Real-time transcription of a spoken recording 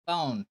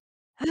Phone.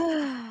 Time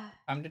to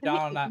Let me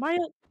download that.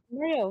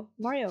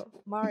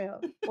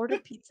 Mario. Order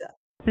pizza.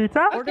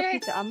 Pizza? Order Okay.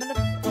 pizza. I'm gonna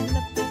play some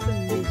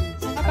movies.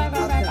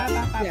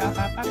 Yeah.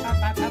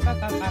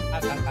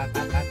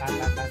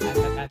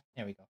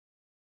 There we go.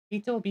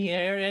 Pizza will be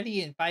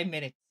ready in 5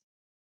 minutes.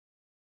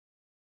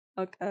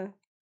 Okay.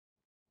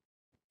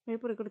 We're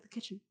able to go to the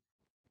kitchen.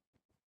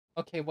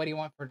 Okay, what do you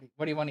want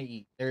to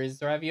eat? There's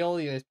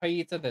ravioli, there's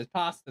pizza, there's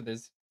pasta,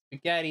 there's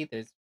spaghetti,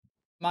 there's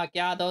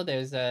macchiato,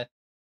 there's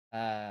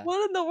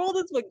What in the world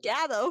is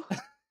Magado?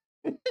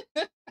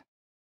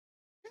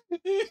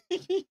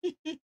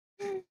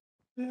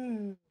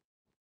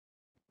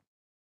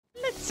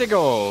 Let's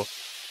go!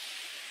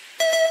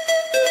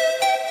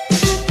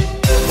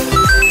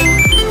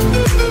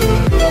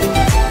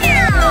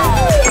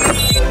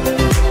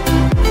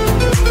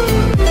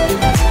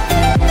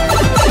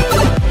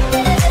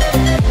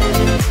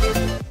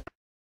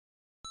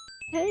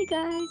 Hey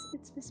guys,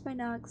 it's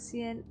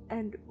missmineoxian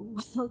and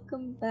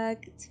welcome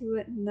back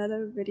to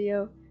another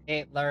video.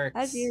 It lurks.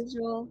 As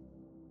usual,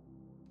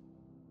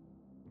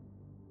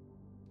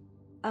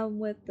 I'm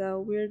with the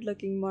weird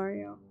looking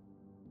Mario.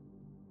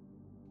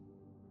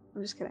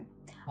 I'm just kidding.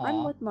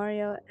 I'm with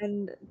Mario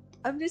and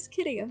I'm just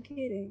kidding. I'm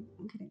kidding,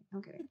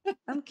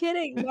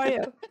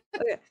 Mario.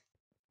 Okay.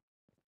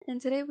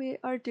 And today we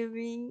are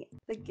doing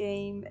the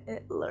game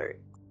It Lurks.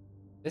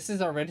 This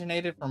is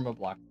originated from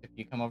Roblox. If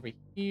you come over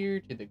here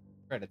to the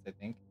credits, I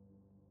think.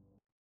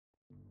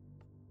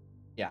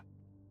 Yeah,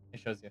 it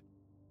shows you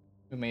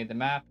who made the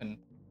map and.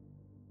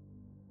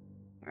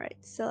 Alright,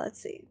 so let's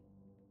see.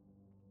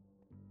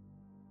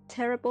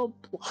 Terrible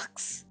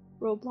Blocks.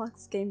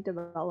 Roblox game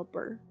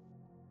developer.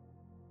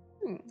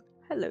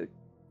 Hello.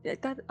 Yeah,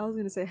 I was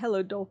gonna say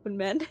hello, Dolphin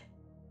Man.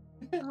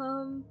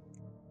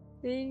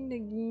 Being the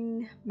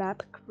game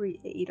map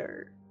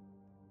creator.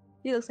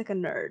 He looks like a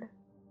nerd.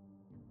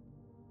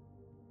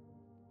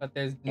 But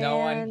there's no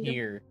one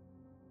here.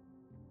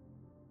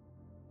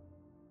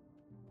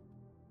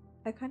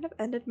 I kind of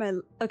ended my.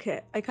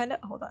 Okay,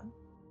 hold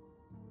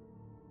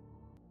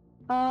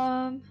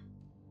on.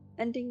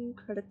 Ending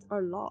credits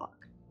are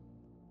locked.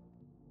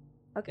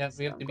 Okay, Yeah, so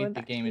we have to beat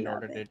the game in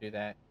order to do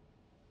that.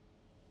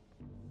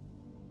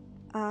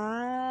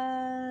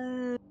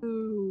 Oh.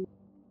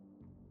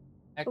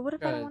 But what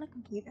if I don't want to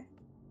complete it?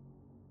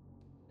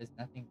 There's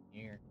nothing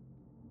here.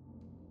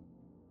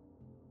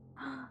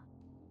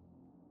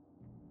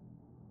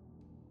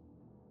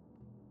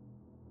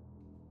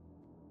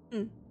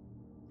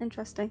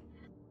 Interesting.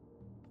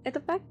 The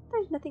fact that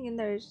there's nothing in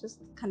there is just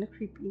kind of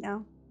creepy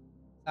now.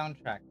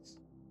 Soundtracks.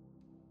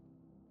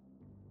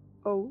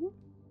 Oh?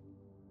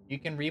 You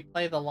can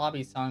replay the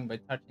lobby song by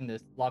touching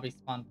this lobby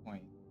spawn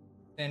point.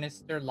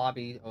 Sinister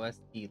lobby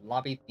OST.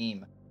 Lobby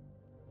theme.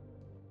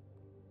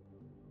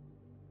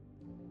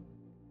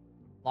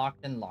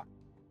 Locked and locked.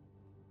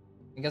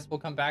 I guess we'll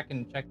come back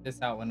and check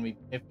this out when we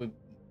when we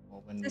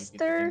beat the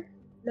game.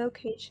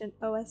 Location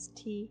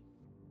OST.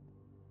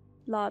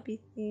 Lobby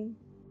theme.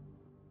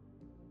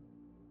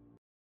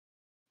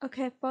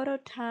 Okay, photo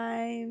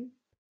time.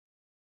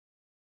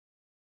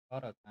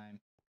 Photo time.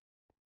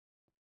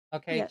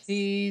 Okay, yes.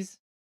 cheese.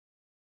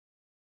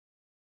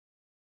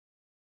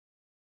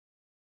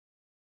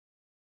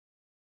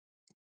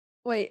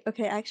 Wait,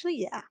 okay, actually,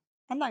 yeah.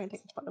 I'm not gonna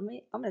take a photo of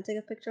me. I'm gonna take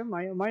a picture of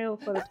Mario. Mario,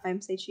 photo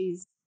time, say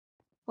cheese.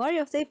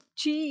 Mario, say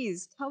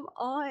cheese! Come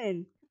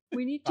on!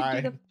 We need to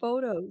do the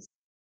photos.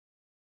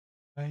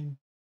 Fine.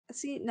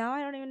 See, now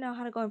I don't even know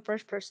how to go in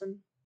first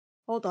person.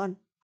 Hold on.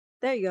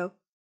 There you go.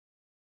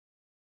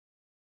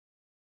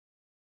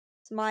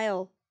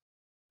 Smile.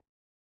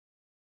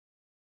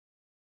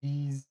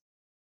 Cheese.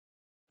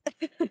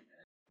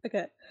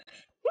 Okay.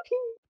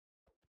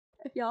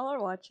 If y'all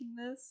are watching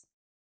this,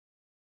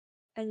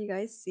 and you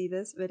guys see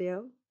this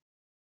video,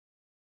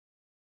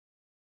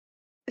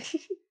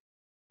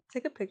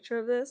 take a picture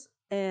of this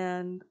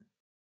and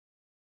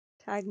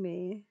tag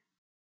me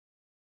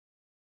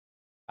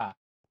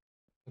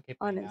Okay,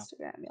 on now.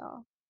 Instagram,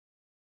 y'all.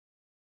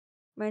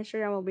 My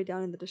Instagram will be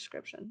down in the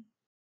description.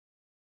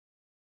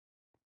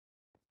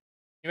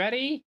 You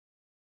ready?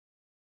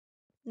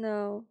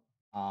 No.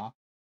 Aw.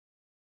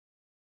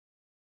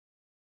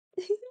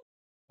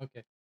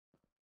 Okay.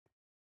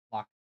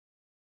 Lock.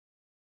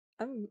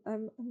 I'm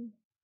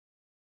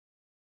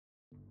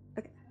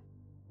okay.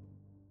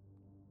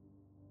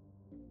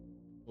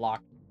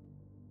 Lock.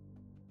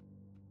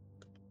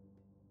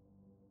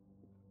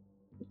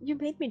 You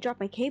made me drop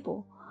my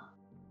cable.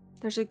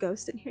 There's a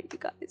ghost in here, you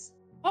guys.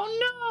 Oh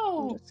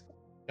no!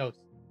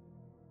 Ghost.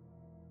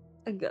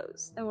 A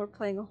ghost. And we're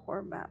playing a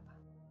horror map.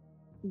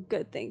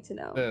 Good thing to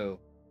know. Boo.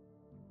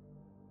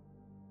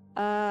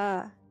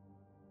 Alright,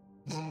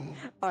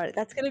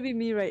 that's gonna be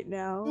me right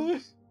now.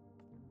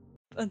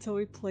 Until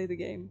we play the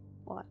game.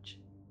 Watch.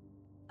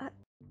 I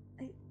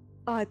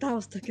thought I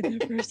was stuck in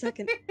there for a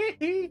second.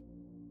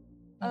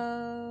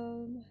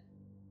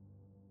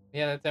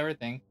 Yeah, that's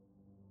everything.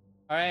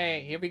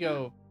 Alright, here we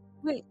go.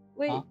 Wait.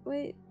 I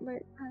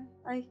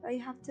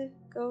have to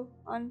go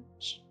on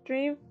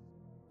stream.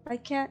 I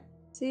can't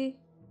see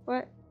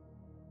what.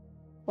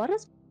 What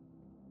is?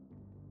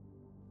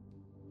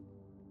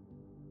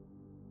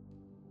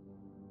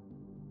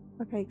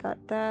 Okay, got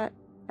that.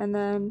 And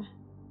then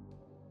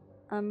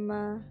I'm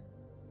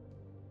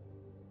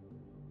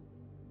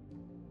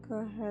go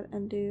ahead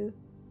and do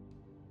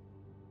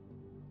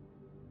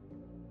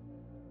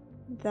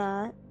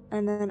that.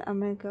 And then I'm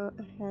gonna go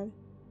ahead.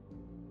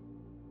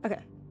 Okay.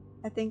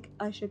 I think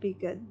I should be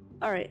good.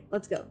 Alright,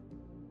 let's go.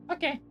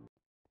 Okay.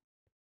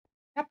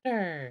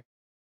 Chapter.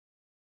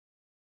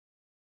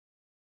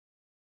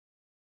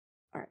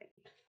 Alright.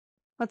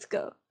 Let's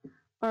go.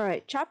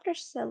 Alright, chapter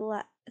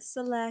selection.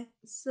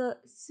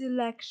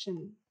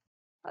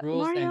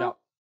 Rules and Mario?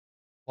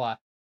 what?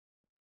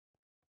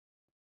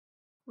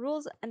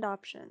 Rules and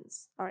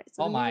options. Alright,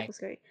 so Oh the music my. was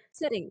scary.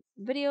 Settings.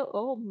 Video.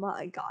 Oh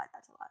my god,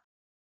 that's a lot.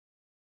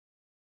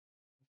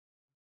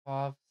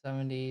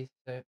 1270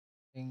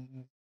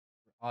 settings.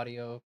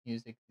 Audio,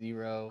 music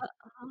 0.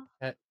 Uh-huh.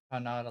 Pet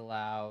not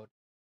allowed.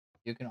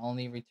 You can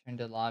only return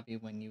to lobby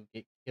when you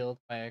get killed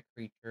by a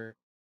creature.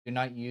 Do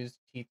not use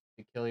cheats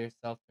to kill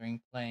yourself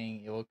during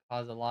playing. It will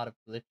cause a lot of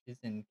glitches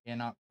and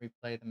cannot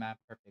replay the map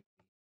perfectly.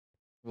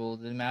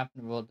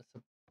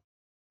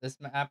 This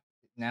map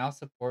now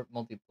support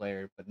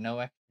multiplayer, but no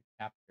extra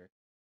chapter.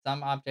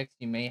 Some objects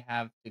you may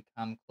have to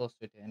come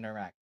closer to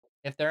interact.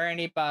 If there are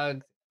any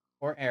bugs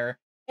or error,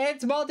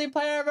 it's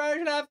multiplayer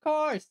version, of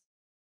course.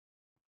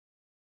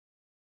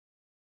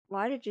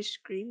 Why did you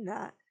scream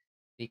that?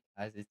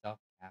 Because it's all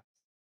caps.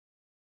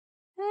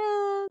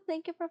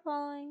 Thank you for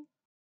following.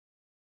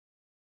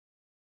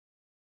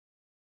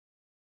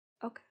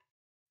 Okay.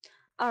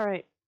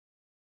 Alright.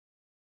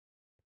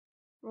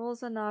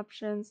 Rules and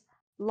options.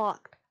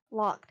 Locked.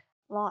 Locked.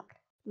 Locked.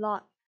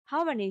 Locked.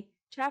 How many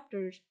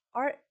chapters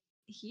are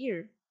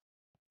here?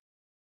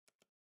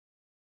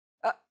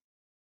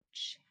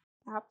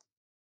 Chap.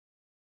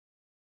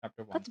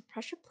 Chapter 1. That's a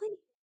pressure plate?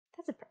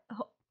 That's a.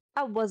 Oh,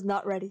 I was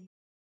not ready.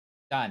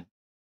 Done.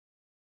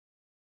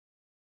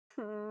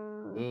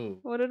 Ooh,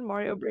 What did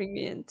Mario bring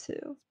me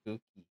into?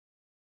 spooky.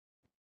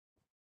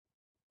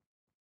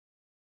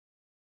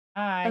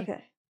 Hi.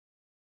 Okay.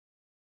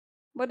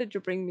 What did you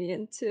bring me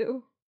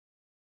into?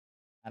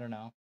 I don't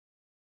know.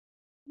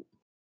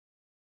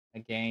 A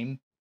game.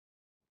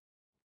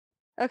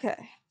 Okay,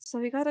 so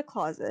we got a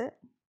closet.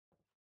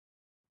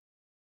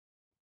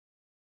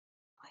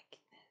 My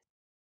goodness.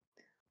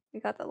 We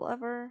got the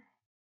lever.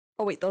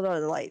 Oh wait, those are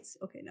the lights.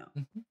 Okay, no.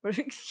 We're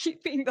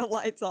keeping the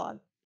lights on.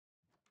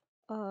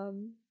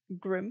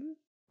 Grim?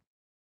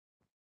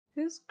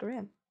 Who's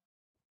Grim?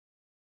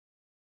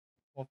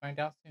 We'll find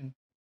out soon.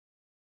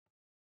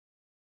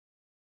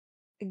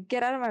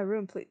 Get out of my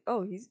room, please.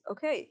 Oh, he's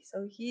okay.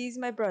 So he's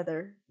my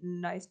brother.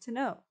 Nice to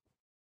know.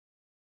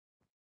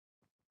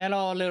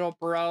 Hello, little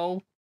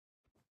bro.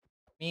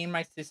 Me and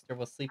my sister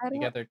will sleep I don't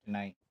together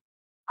tonight.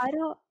 I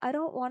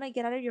don't want to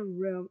get out of your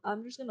room.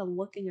 I'm just gonna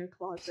look in your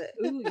closet.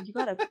 Ooh, you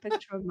got a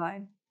picture of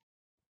mine.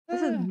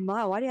 This is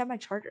mine. Why do you have my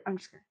charger? I'm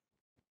just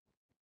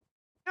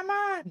Come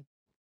on.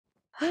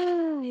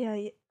 gonna.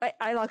 Yeah.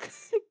 I like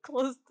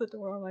closed the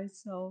door on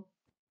myself.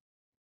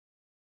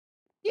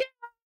 Yeah.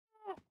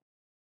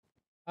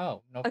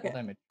 Oh, no full Okay.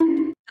 damage.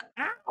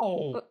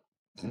 Ow.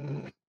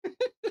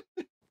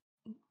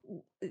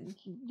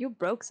 You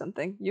broke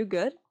something. You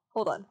good?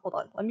 Hold on.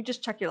 Let me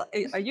just check your.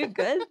 Are you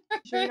good? You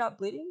sure you're not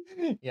bleeding?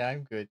 Yeah,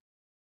 I'm good.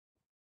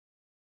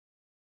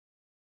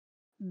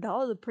 That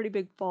was a pretty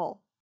big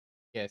fall.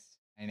 Yes,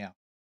 I know.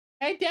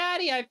 Hey,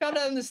 Daddy, I fell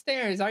down the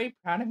stairs. Are you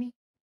proud of me?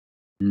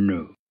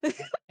 No.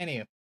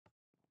 Anywho.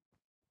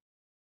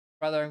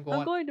 Brother, I'm I'm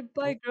going. going to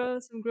buy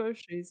some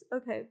groceries.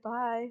 Okay,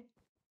 bye.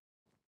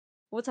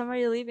 What time are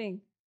you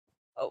leaving?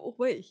 Oh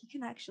wait, he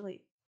can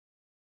actually.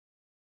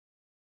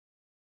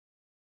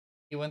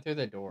 He went through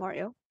the door.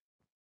 Mario.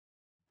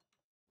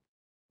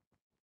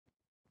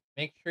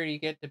 Make sure you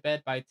get to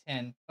bed by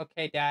 10.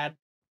 Okay, Dad.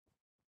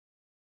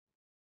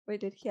 Wait,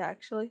 did he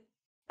actually?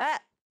 Ah!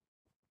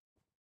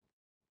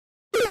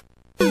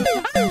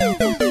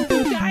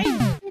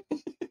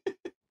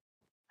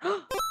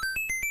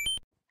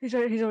 He's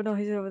right. He's over. No,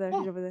 he's over there. He's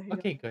Oh, over there.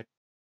 okay, good.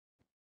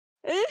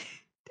 Did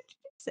you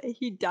say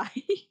he died?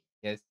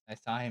 Yes, I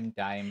saw him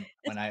die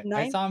when It's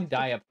I saw him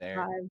die up there.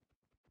 9:55.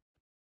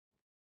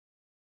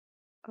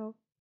 Oh.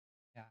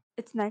 Yeah.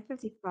 It's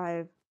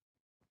 9:55.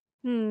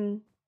 Hmm.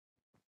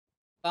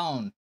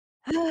 Phone.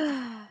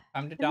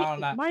 Time to dial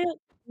on that.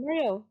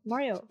 Mario.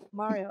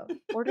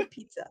 Order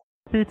pizza.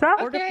 Pizza?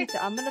 Order Okay.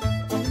 pizza. I'm gonna play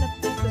some music.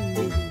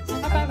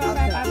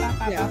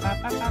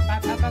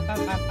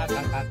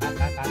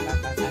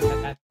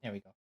 There we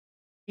go.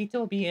 Pizza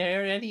will be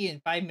ready in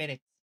 5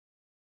 minutes.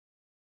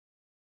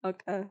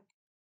 Okay.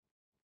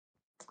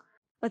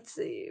 Let's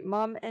see.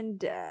 Mom and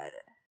Dad.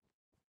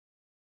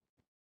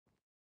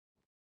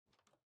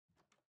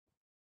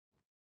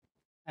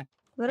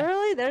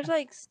 Literally, there's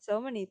like so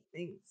many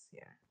things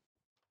here.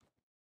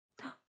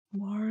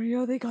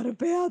 Mario, they got a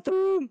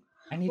bathroom.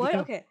 I need What? to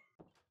go. Okay.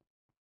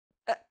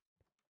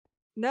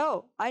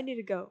 No, I need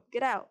to go.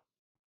 Get out.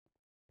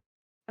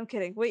 I'm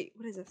kidding. Wait,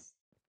 what is this?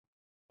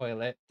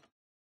 Toilet.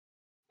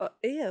 Oh,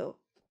 ew.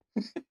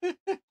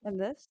 And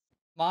this?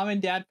 Mom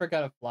and Dad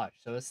forgot a flush,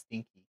 so it's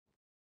stinky.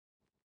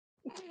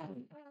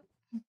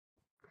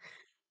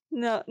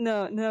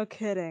 No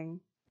kidding.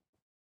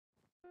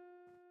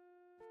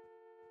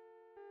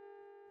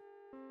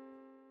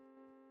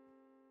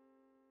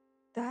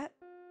 That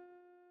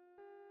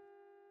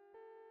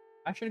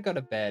I should go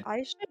to bed.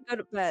 I should go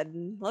to bed.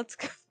 Let's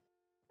go.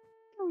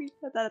 We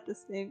said that at the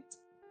same time.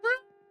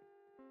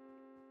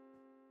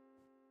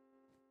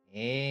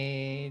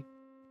 It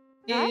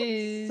That's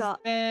is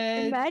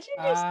imagine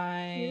just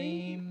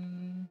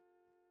bedtime.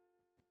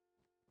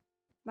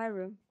 my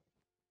room.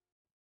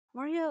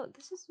 Mario,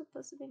 this is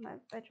supposed to be my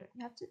bedroom.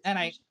 You have to. And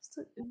you're I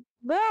supposed to-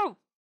 No.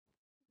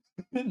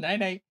 night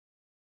night.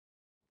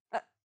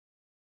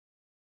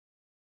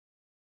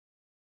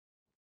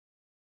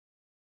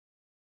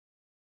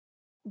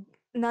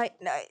 Night.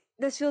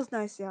 This feels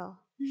nice, y'all.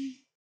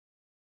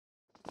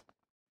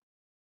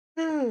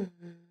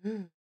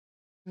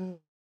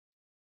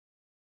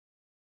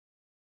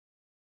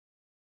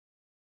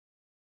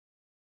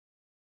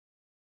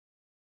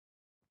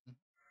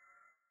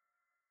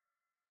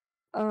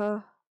 Oh,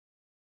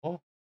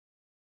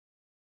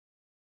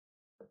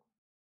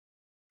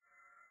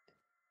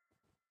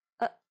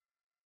 Uh,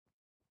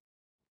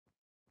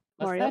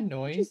 what's Mario, that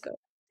where'd you noise? go? What's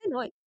the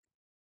noise?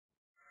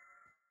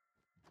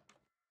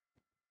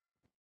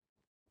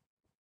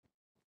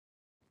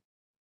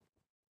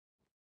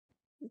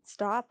 It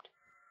stopped.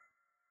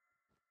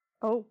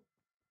 Oh,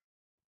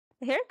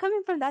 I hear it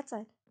coming from that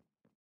side.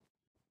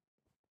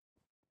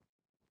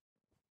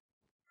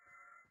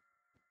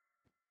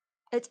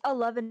 It's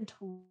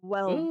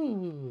 11:12.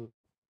 Ooh,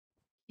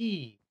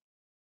 key.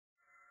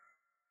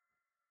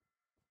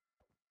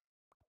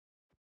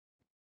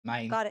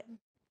 Mine. Got it.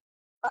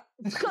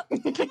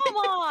 Come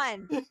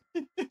on!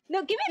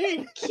 No, give me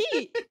the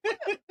key!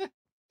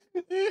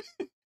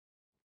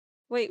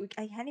 Wait,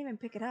 I can't even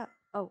pick it up.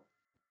 Oh.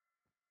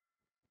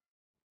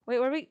 Wait,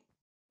 where are we?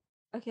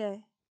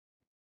 Okay.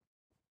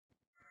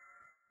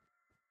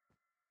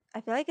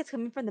 I feel like it's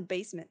coming from the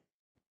basement.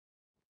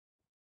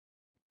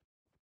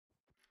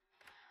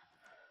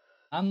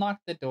 Unlock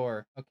the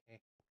door. Okay.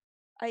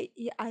 I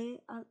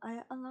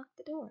unlocked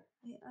the door.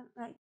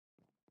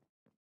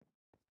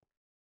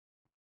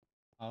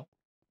 Oh.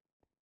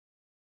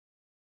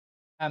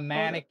 A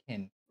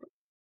mannequin.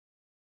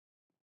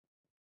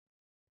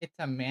 It's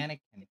a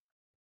mannequin.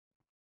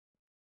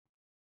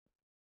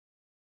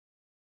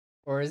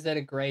 Or is it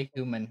a gray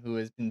human who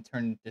has been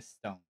turned into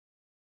stone?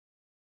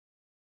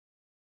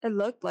 It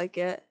looked like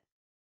it.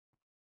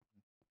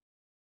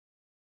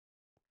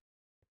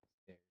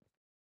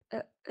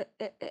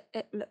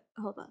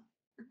 Hold on.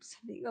 I'm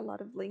sending a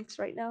lot of links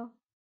right now.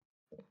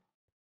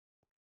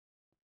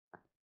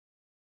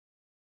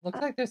 Looks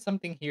like there's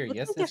something here. Looks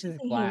Yes, like this there's is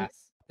something here.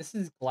 glass. This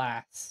is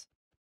glass.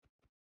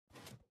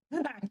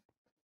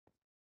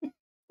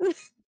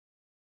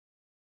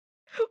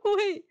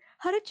 Wait,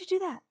 how did you do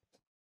that?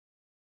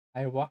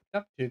 I walked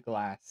up to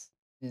glass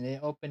and it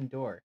opened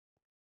door.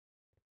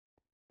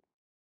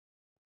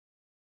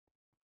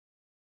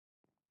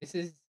 This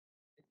is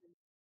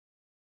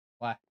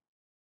what?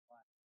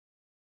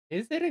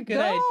 Is it a good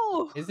idea?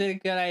 No! Is it a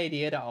good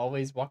idea to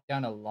always walk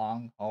down a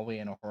long hallway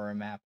in a horror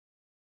map?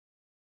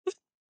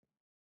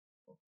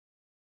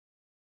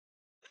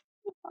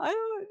 I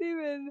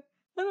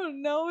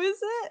don't know, is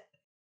it?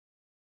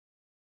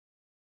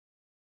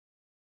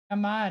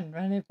 Come on,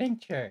 run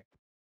adventure.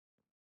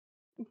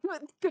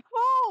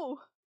 Go!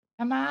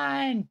 Come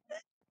on.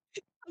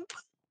 Up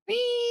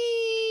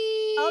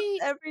Whee!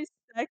 every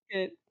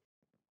second.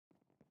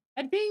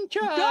 Go!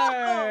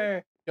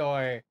 Adventure!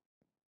 Door.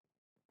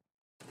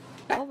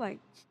 Oh my.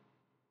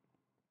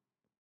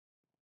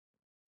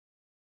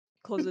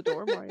 Close the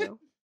door, Mario.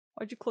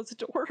 Why'd you close the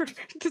door?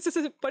 This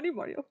isn't funny,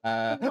 Mario.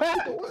 Unlock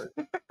the door.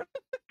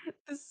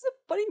 This isn't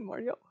funny,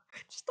 Mario.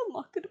 Just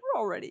unlock the door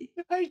already.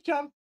 I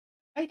jumped.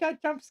 I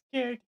got jump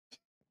scared.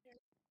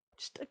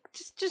 Just.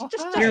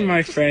 You're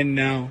my just- friend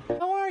now.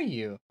 How are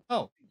you?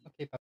 Oh,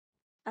 okay.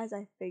 As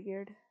I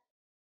figured,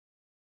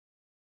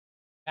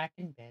 Back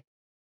in bed.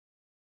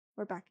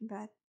 we're back in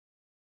bed.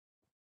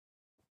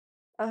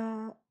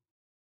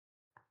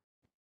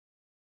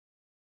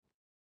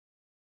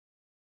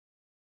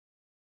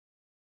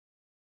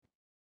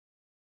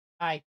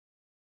 Hi.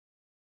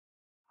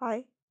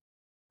 Hi.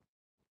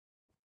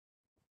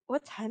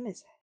 What time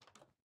is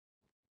it?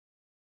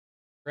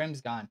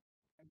 Grim's gone.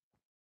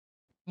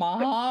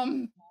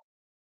 Mom.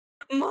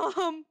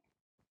 Mom!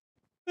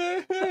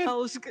 I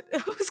was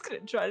gonna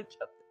try to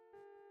jump.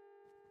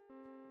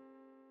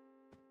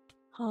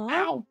 Huh?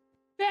 Ow!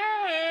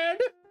 Dad!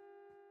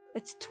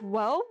 It's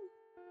 12?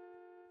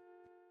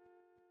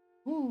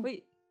 Ooh.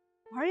 Wait,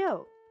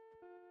 Mario.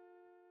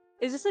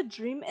 Is this a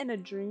dream and a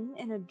dream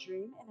and a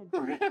dream and a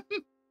dream? Grim.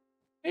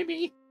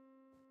 Maybe.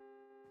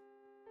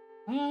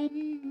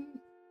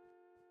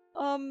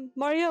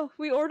 Mario,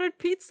 we ordered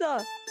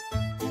pizza.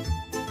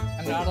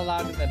 I'm not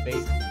allowed in the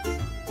basement.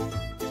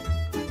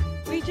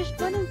 We just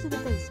went into the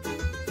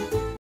basement.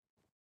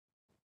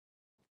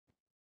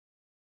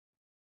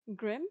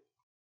 Grim?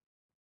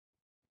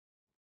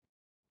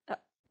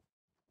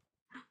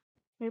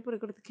 We're able to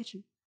go to the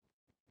kitchen.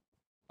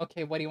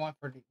 Okay, what do you want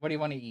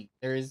to eat?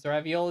 There's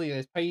ravioli,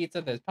 there's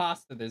pizza, there's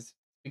pasta, there's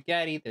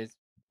spaghetti, there's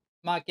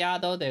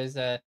macchiato, there's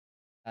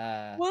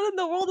What in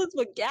the world is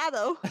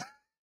macchiato?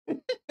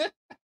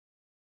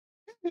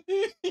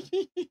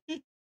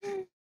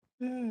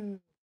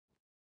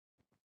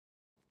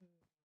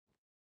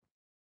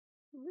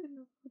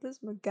 What is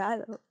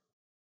macchiato?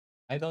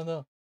 I don't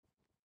know.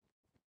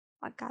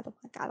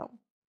 Macchiato.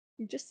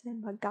 You just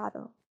said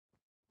macchiato.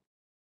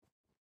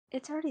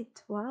 It's already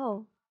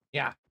 12.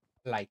 Yeah,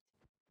 light.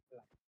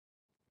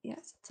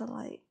 Yes, it's a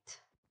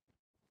light.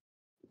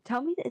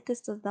 Tell me that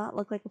this does not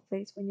look like a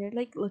face when you're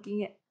like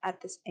looking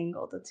at this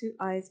angle, the two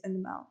eyes and the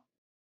mouth.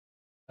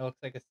 It looks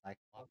like a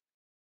cyclops.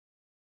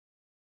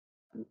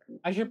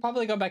 I should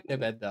probably go back to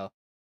bed though.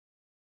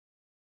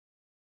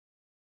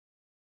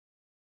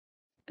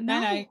 No,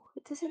 Night.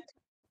 it doesn't.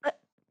 Uh,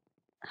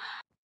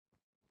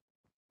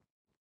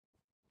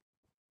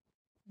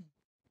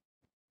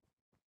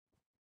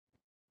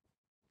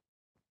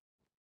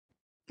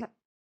 no.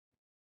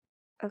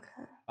 Okay.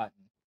 Button.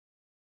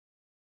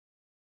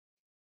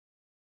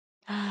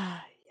 Yeah.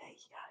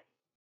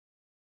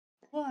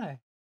 What?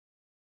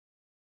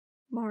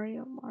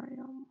 Mario.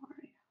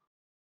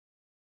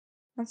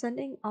 I'm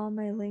sending all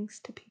my links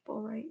to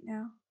people right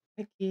now.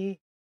 Vicky.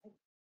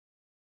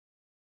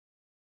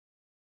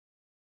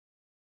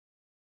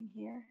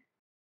 Here.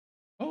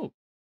 Oh.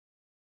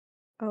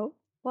 Oh,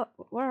 what?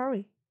 Where are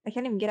we? I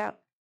can't even get out.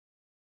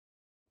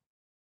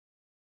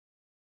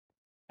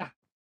 Ah.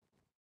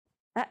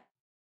 Ah.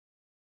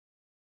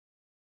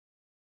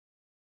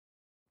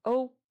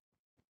 Oh.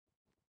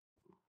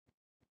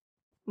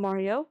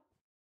 Mario?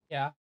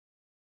 Yeah.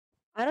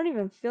 I don't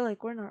even feel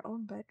like we're in our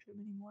own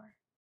bedroom anymore.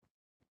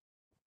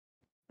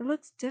 It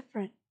looks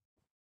different.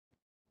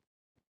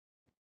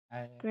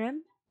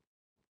 Grim?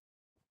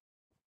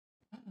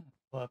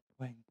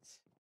 Footprints.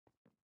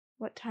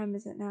 What time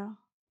is it now?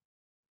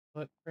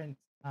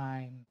 Footprints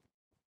time.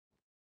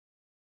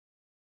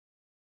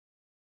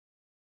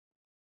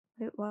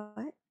 Wait,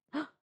 what?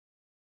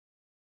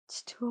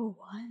 It's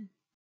 2:01.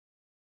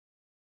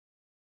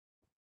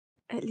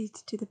 It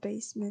leads to the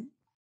basement.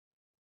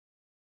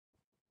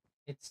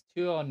 It's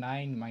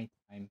 2:09 my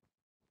time.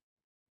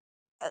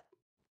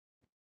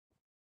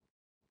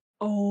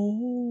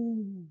 Oh.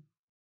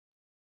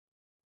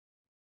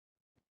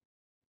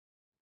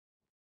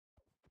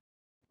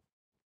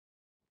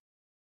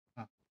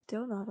 Huh.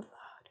 Still not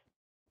allowed.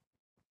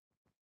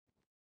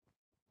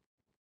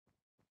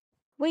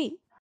 Wait,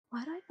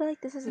 why do I feel like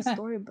this is a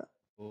storybook?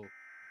 Oh.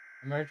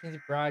 Emergency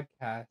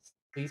broadcast.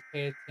 Please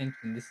pay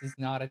attention. This is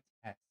not a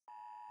test.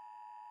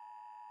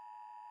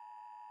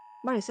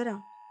 Mario, sit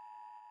down.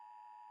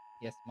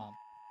 Yes, Mom.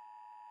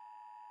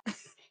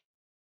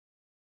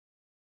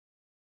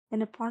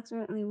 In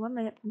approximately 1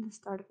 minute from the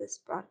start of this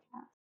broadcast.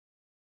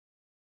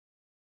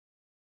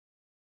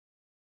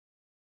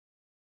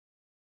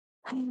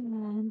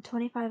 And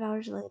 25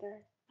 hours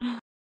later, a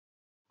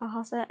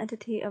hostile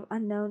entity of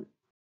unknown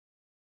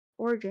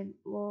origin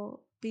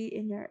will be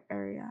in your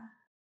area.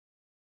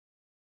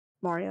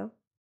 Mario,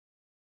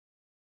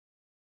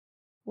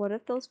 what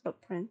if those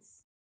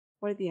footprints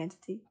were the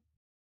entity?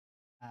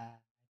 I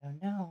don't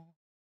know.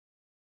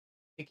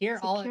 Secure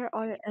all your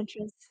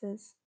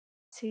entrances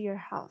to your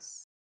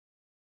house.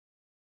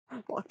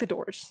 Lock the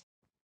doors.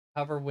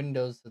 cover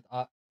windows with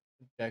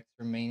objects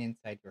remain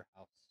inside your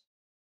house.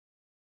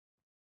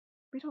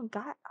 We don't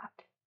got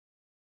that.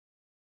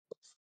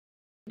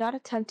 Do not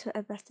attempt to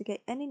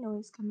investigate any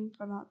noise coming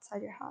from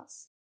outside your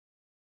house.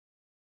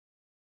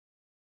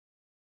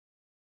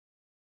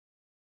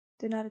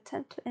 Do not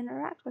attempt to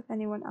interact with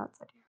anyone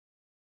outside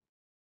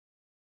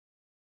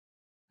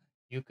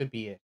your You could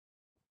be it.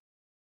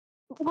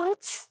 house.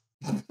 What?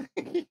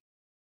 if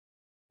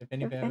If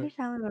any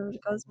family member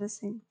goes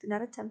missing, do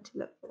not attempt to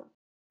look for them.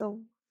 So,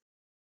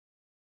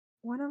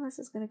 one of us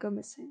is going to go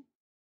missing.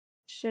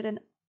 Should an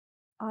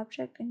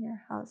object in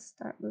your house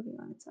start moving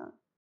on its own,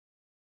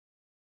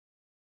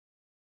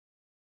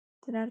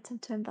 do not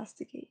attempt to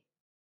investigate.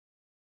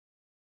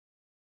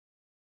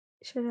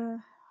 Should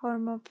a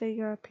horrible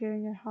figure appear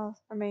in your house,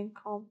 remain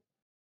calm.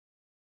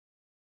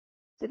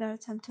 Do not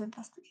attempt to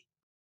investigate.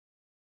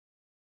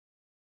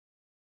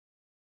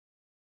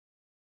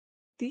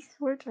 These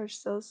words are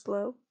so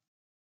slow.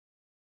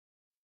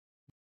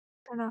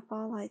 Turn off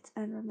all lights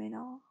and remain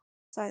all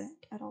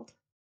silent at all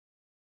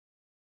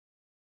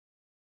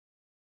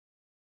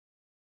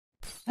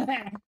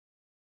times.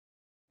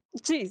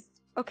 Jeez.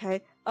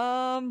 Okay.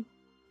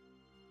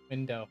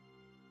 Window.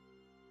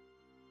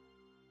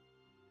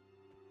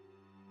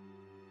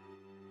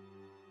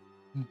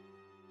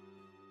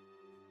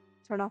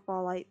 Turn off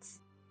all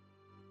lights.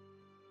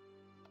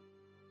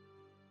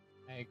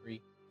 I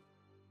agree.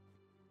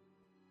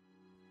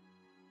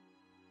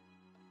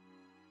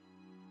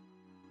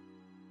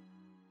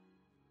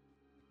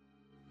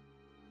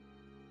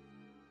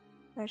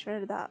 I should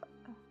have did that.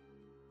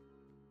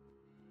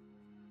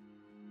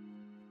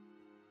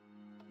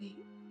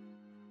 Wait.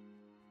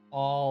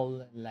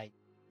 All light.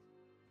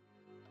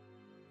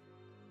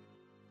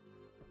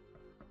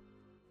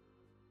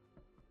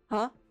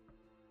 Huh?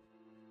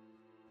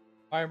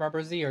 Fire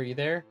Barber Z, are you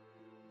there?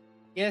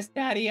 Yes,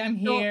 Daddy,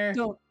 I'm Don't, here.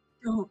 don't,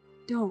 don't,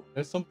 don't.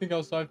 There's something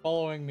outside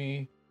following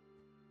me.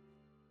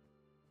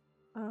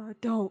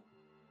 Don't,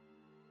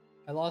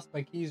 I lost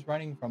my keys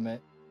running from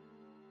it.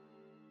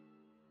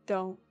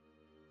 don't,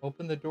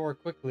 Open the door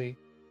quickly.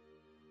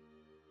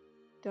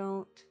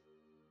 don't.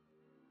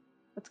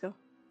 Let's go.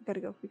 We gotta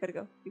go. We gotta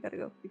go. We gotta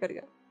go. We gotta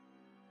go.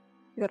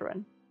 We gotta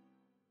run.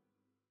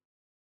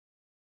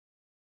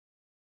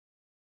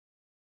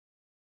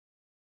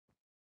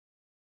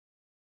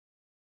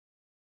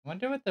 I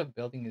wonder what the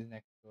building is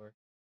next door.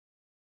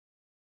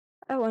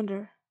 I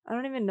wonder. I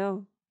don't even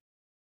know.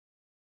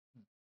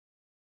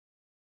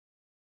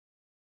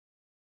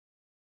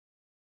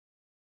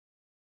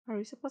 Are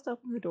we supposed to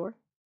open the door?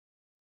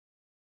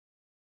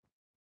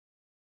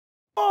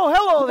 Oh,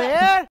 hello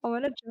there! I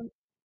wanna jump.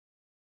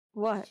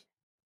 What?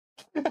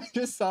 I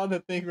just saw the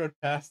thing run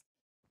past.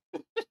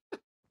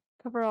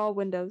 Cover all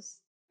windows.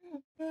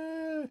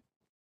 I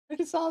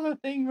just saw the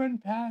thing run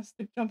past.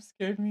 It jump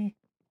scared me.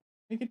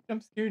 Make it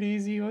jump scared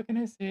easy. What can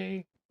I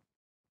say?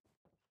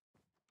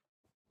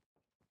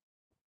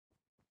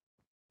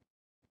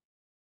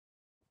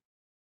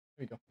 Here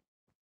we go.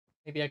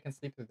 Maybe I can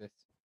sleep through this.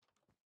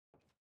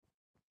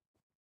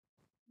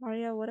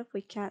 Mario, what if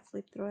we can't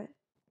sleep through it?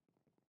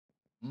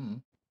 Hmm.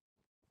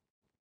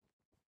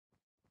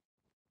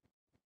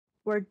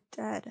 We're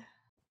dead.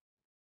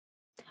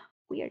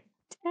 We are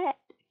dead,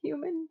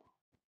 human.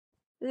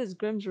 This is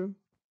Grimm's room.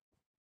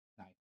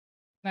 Night.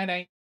 Night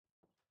night.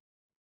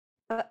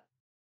 Uh,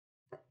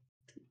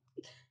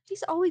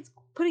 he's always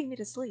putting me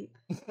to sleep.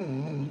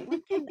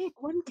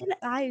 When can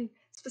I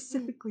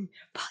specifically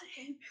put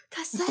him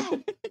to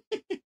sleep?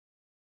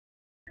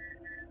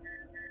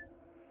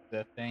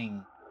 The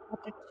thing.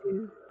 Chapter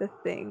 2, The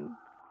Thing.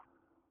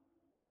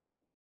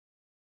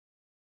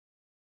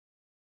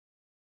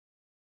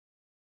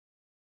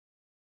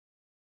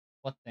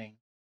 What thing?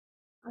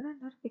 On a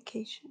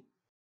notification.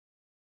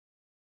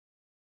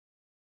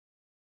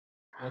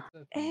 What's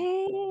the thing?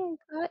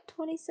 Hey, got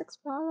 26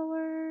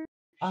 followers.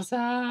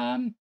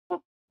 Awesome. Uh,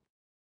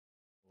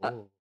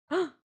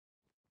 Oh.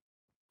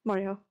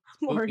 Mario.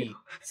 Spoopy. Mario.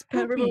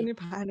 Spoopy. Everyone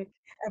panic.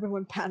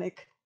 Everyone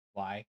panic.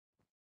 Why?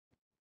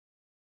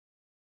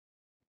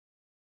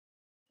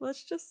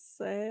 Let's just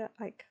say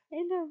I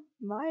kind of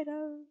might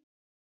have.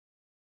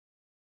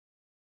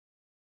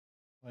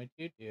 What'd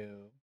you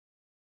do?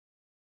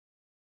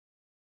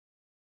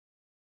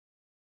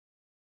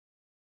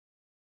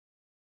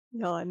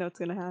 No, I know it's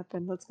gonna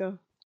happen. Let's go.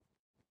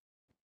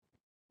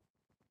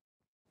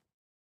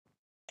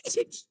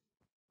 Hey,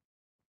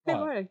 What?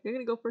 Mario, you're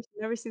gonna go first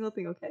in every single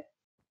thing, okay?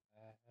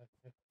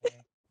 Okay.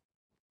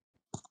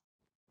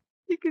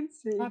 You can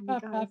see me,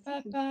 guys.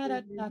 You can see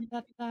me.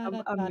 I'm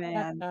a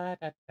man.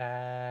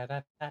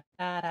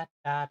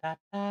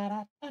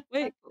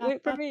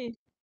 Wait for me.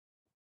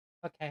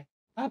 Okay.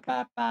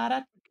 Okay.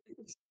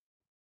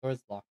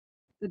 Door's locked.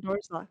 The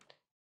door's locked.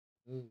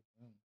 Ooh.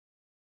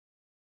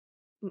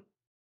 Mm,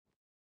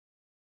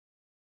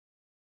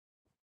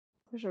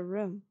 There's a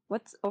room.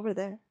 What's over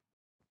there?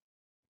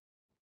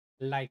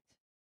 Light.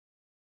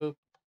 Boop.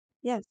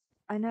 Yes,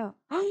 I know.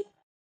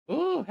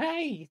 Ooh,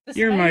 hey! The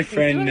You're my snake! You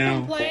friend wanna come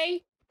now.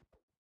 play?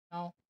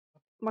 No.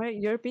 Mario,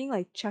 you're being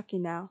like Chucky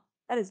now.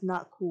 That is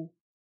not cool.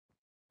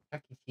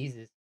 Chuck E.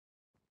 Cheese's.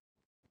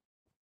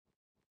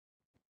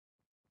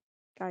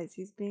 Guys,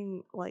 he's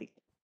being like.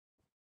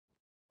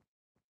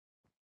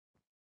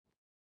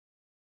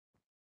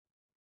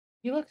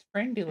 He looks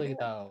friendly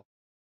though.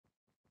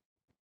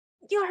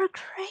 You're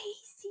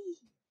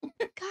crazy!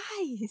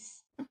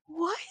 Guys!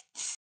 What?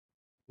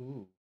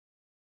 Ooh.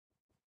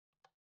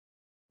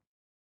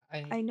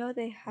 I know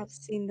they have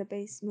seen the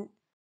basement.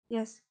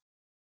 Yes,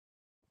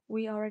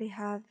 we already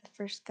have the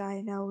first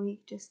guy. Now we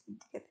just need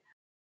to get.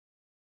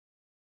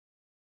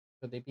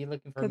 Could they be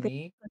looking for Could they be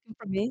me? looking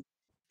for me?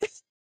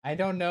 I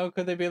don't know.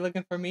 Could they be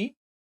looking for me?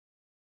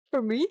 For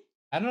me?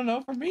 I don't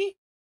know. For me?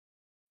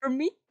 For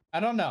me? I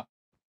don't know.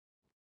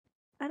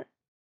 I don't...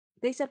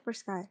 They said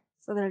first guy,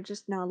 so they're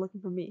just now looking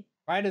for me.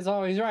 Right is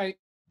always right.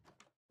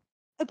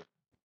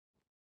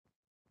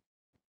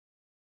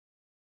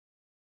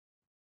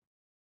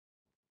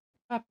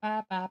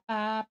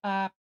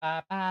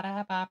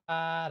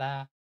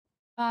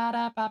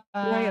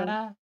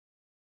 Mario,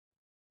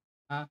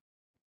 Huh?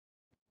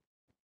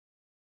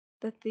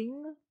 the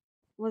thing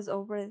was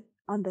over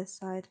on this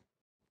side,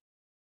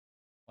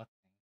 What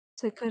thing?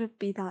 so it could have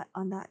been that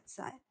on that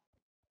side.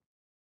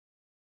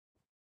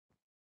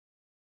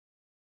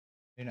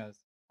 Who knows?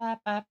 I'm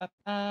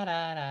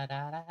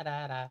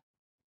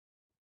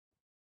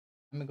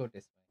gonna go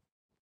this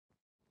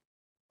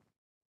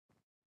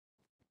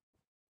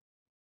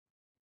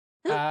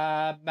way.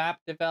 Map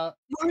develop.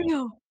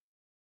 Mario,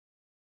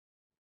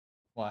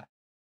 What?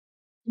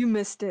 you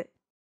missed it.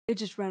 It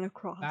just ran Map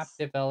across.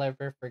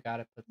 developer forgot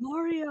to put.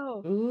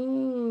 Mario.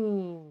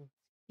 Ooh,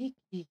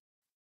 sneaky.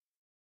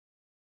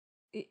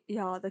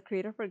 Yeah, the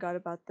creator forgot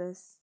about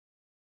this.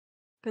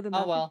 Could the Oh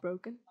map be well.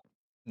 broken?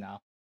 No,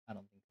 I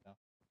don't think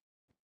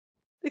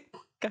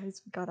so.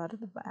 Guys, we got out of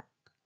the back.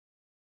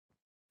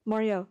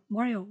 Mario,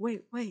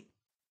 wait.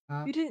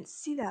 Huh? You didn't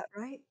see that,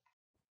 right?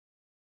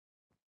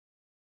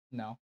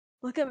 No.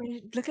 Look at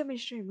my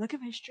stream. Look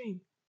at my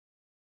stream.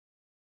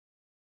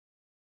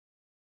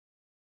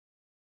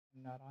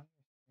 I'm not on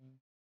your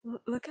screen.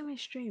 Look at my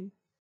stream.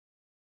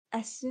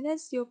 As soon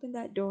as you opened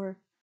that door,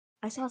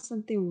 I saw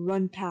something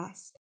run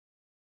past.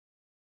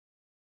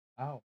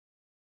 Oh.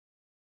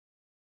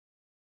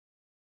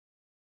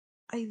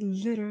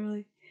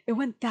 It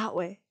went that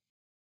way.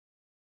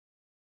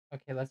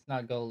 Okay, let's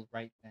not go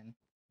right then.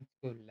 Let's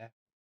go left.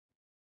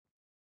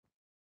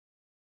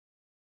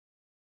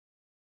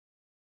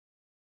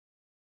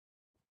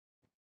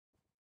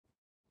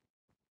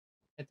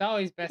 It's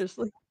always best. Just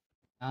like,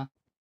 Huh?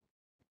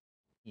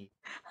 Yeah.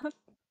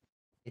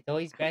 It's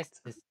always best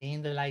to stay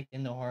in the light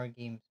in the horror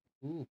games.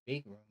 Ooh,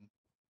 big room.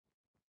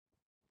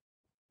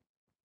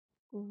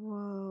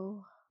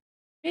 whoa.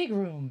 Big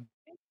room.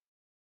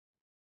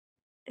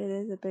 It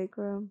is a big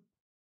room.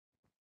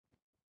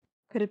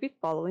 Could it be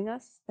following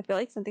us? I feel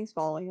like something's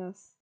following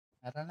us.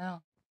 I don't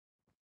know.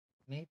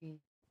 Maybe.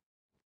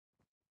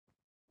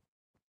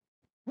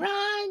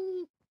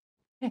 Run!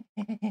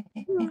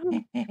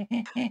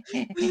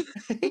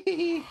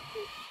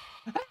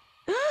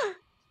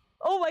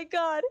 Oh my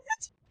god!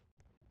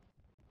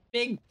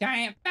 Big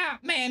giant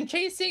fat man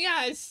chasing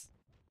us!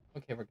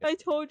 Okay, we're good. I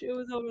told you it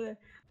was over there.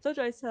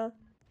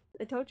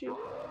 I told you.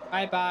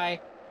 Bye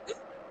bye.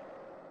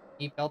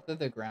 He fell to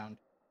the ground.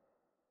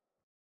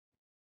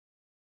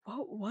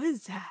 What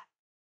was that?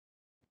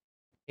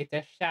 It's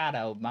a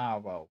shadow,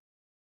 Marrow.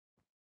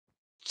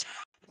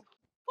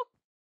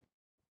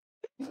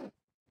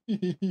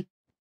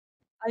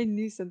 I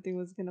knew something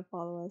was gonna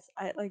follow us.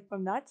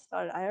 From that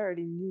start, I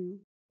already knew.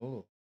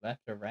 Ooh,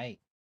 left or right?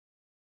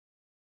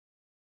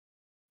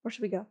 Where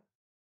should we go?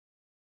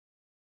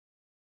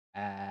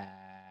 Uh,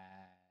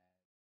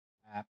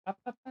 pa,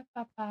 pa, pa,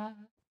 pa, pa.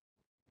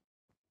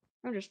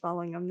 I'm just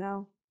following him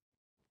now.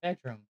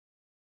 Bedroom.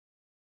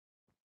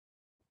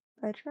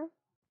 Bedroom?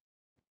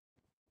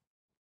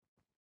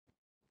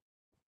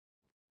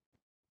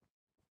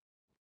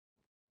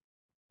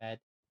 Bed.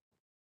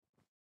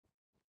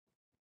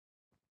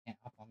 Can't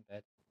hop on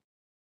bed.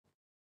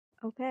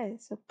 Okay,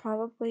 so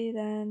probably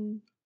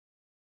then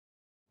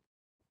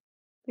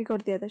we go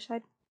to the other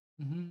side.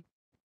 Mm-hmm.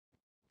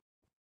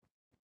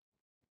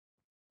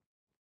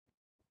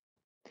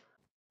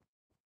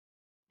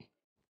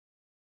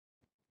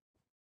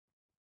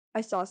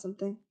 I saw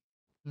something.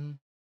 Mm.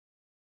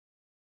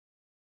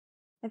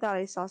 I thought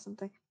I saw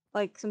something.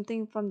 Like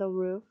something from the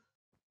roof.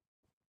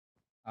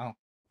 Oh.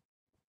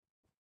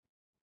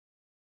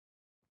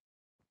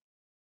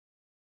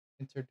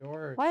 It's her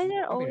door. Why is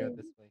there Probably go always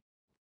this way.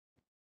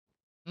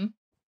 Hmm?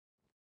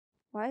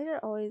 why are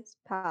there always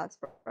paths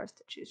for us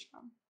to choose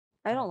from?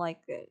 I don't like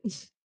it.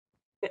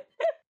 I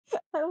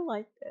don't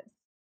like this.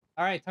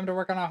 All right, time to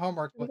work on our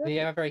homework. Should we What go we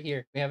to- have right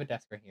here. We have a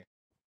desk right here.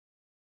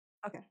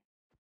 Okay.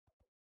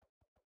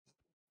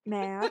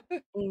 Math,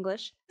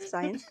 English,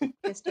 science,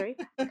 history.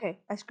 Okay,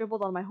 I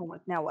scribbled on my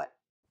homework. Now what?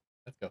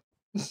 Let's go.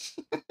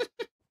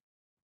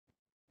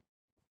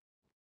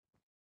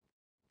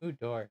 Ooh,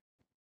 door.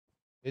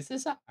 Is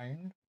this an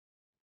iron?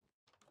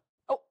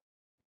 Oh,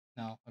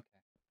 No. Okay.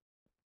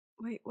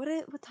 wait,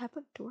 what type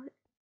of door?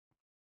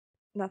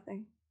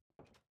 Nothing.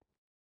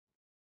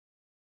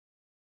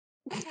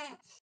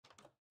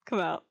 Come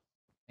out.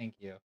 Thank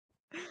you.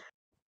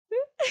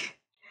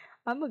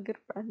 I'm a good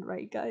friend,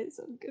 right, guys?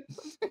 I'm a good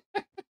friend.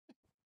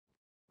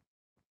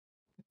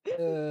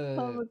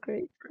 I'm a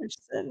great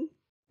person.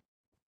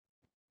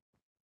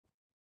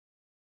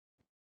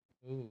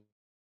 Ooh.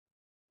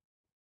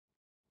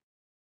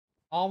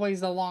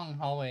 Always a long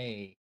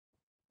hallway.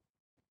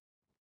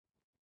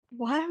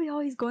 Why are we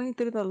always going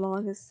through the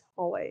longest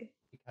hallway?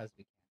 Because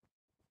we can.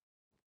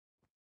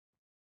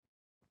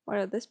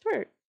 Or this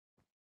part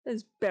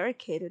is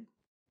barricaded.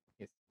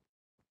 Yes.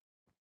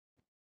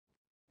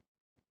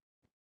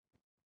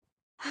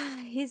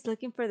 He's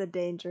looking for the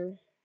danger.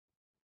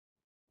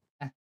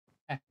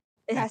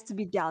 It has to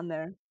be down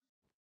there.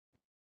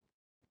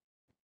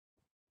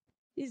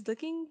 He's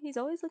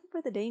always looking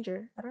for the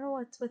danger. I don't know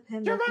what's with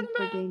him looking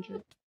for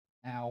danger.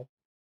 Ow.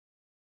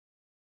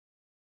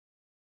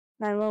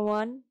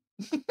 911?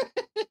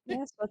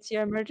 Yes, what's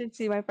your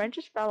emergency? My friend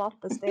just fell off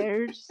the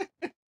stairs.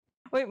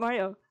 Wait,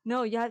 Mario.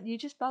 No, you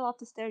just fell off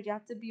the stairs. You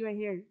have to be right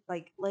here,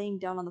 like laying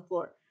down on the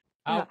floor.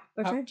 Yeah,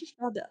 my friend just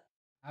fell down.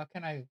 How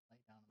can I lay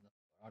down on the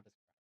floor? I'll just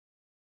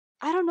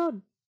I don't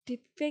know.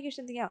 Figure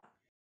something out.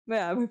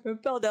 Yeah, my friend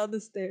fell down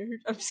the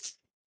stairs. I'm just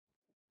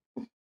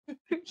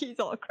He's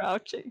all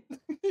crouching.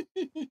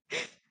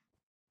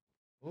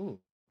 Ooh.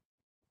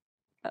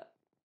 Uh,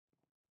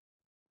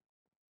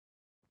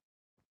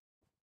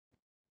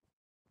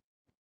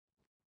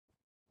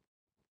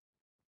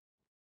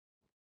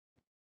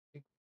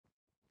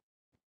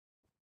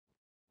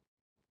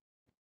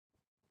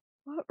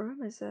 what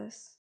room is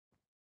this?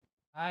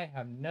 I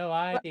have no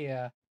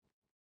idea.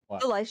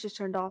 What? The lights just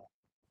turned off.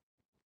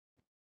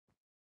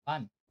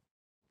 Fun.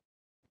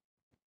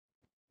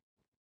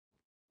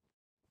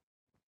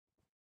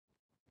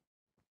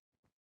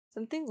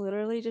 Something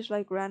literally just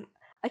like ran.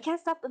 I can't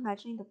stop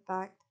imagining the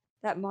fact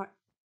that I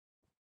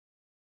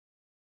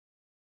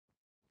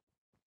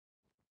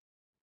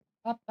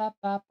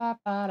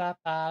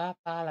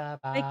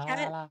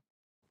can't. What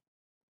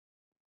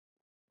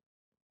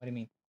do you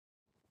mean?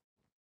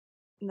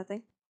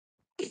 Nothing.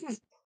 I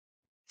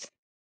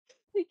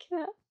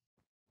can't.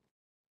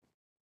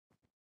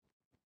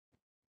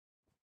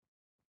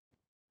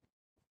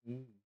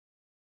 Ooh.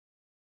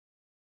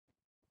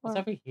 What's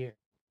What? over here?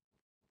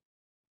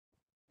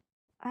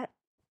 I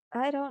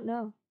I don't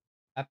know.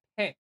 A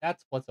pit.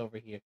 That's what's over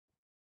here.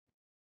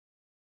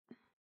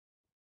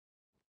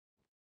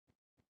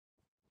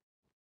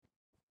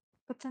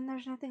 But then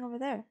there's nothing over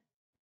there.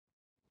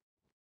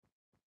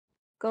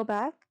 Go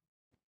back.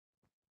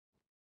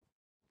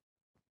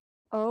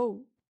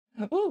 Oh.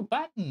 Ooh,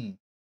 button.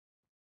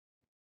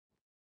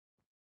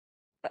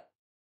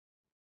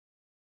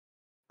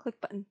 Click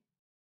button.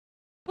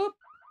 Boop.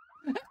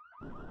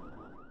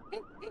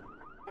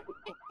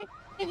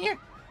 In here.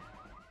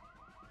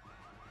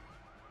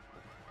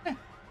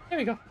 There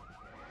we go.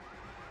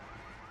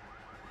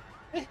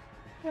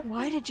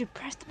 Why did you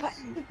press the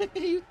button?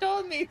 You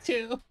told me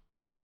to.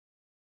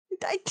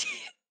 I did.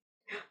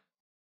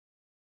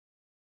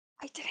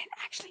 I didn't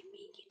actually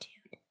mean you to.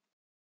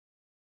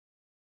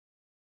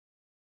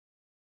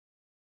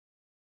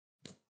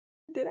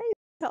 Did I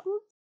tell him?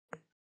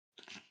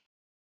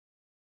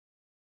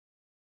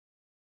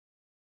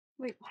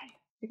 Wait, why?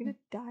 You're gonna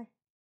die.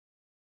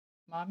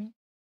 Mommy?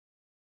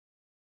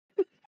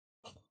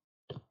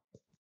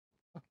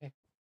 Okay.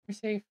 You're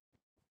safe.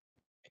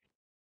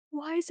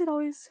 Why is it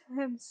always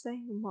him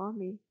saying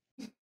mommy?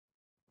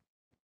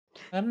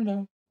 I don't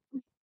know.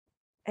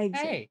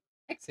 Exit. Hey,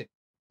 exit.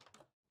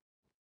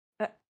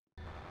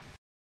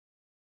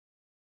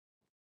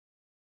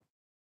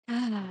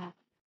 Ah,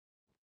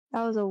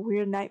 that was a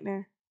weird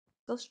nightmare.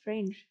 So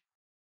strange.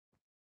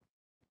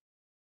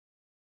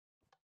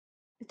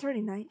 It's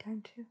already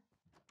nighttime too.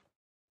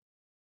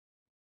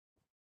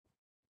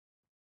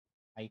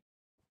 I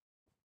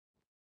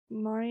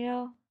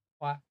Mario,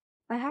 what?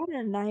 I had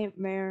a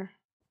nightmare.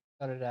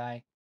 So did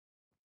I.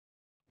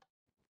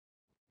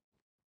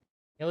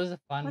 It was a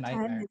fun What time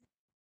nightmare. is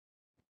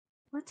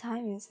What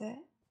time is it?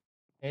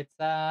 It's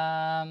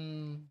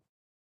Nom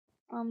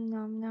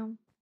nom.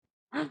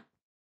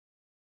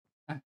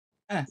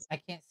 I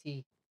can't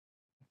see.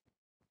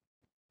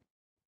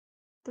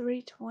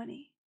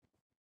 3:20.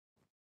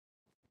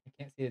 I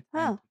can't see the time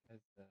Huh.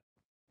 because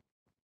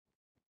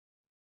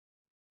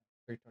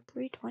the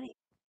 3:20. 3:20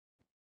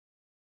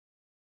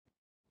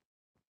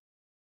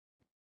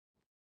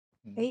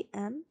 Hmm.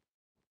 a.m.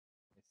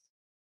 Yes.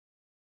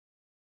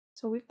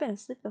 So we've been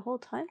asleep the whole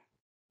time?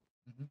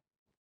 Mm-hmm.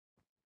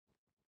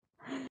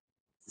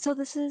 So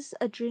this is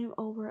a dream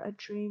over a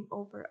dream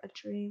over a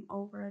dream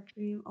over a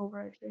dream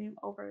over a dream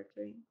over a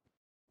dream.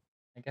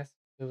 I guess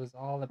it was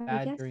all a I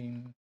bad guess.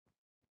 dream.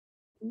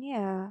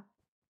 Yeah.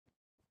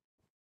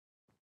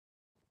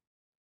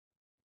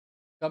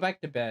 Go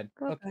back to bed.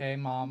 Go back. Okay,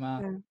 mama.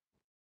 Yeah.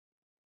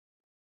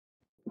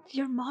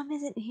 Your mom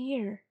isn't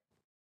here.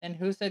 And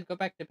who said go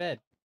back to bed?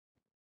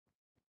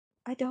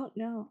 I don't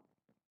know.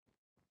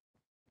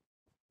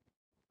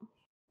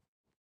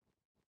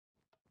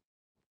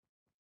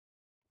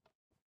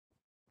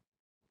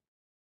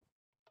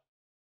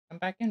 Come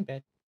back in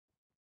bed.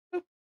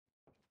 Boop.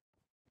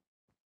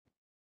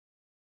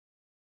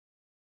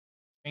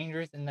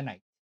 Strangers in the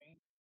night.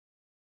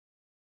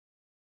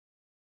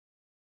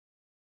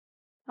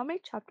 How many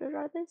chapters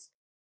are this?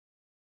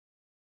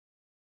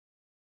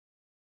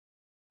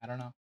 I don't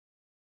know.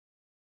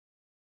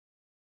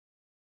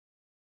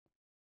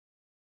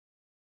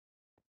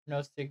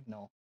 No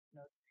signal.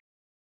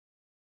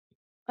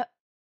 Uh,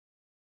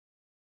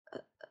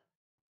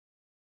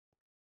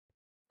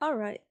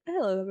 Alright.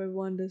 Hello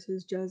everyone, this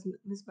is Jasmine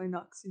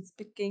missmineoxians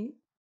speaking.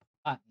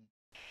 Button.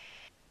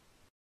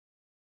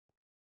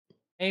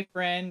 Hey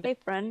friend. Hey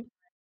friend.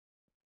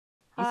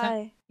 He sound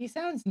Hi. he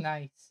sounds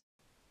nice.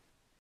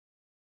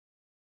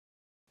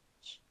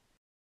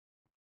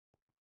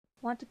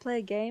 Want to play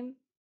a game?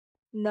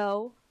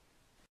 No.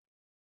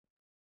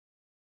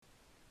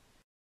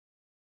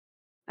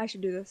 I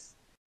should do this.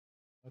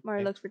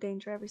 Mario Okay, looks for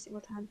danger every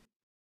single time.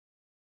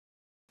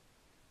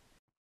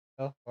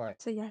 go for it.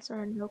 It's a yes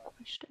or a no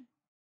question.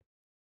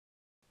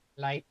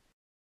 Light.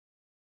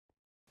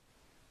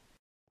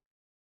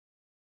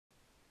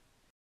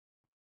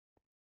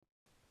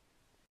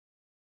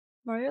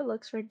 Mario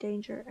looks for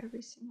danger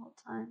every single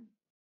time.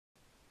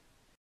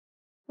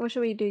 What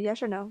should we do?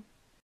 Yes or no?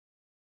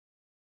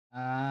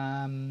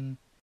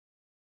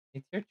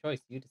 It's your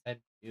choice. You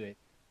decided to do it.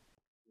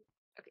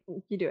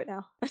 Okay, you do it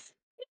now.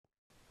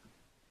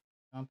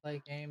 Want to play a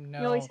game?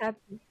 You always No. have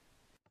me.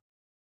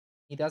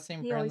 He does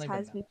seem He always friendly, but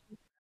has no. me.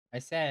 I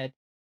said,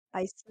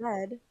 I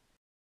said.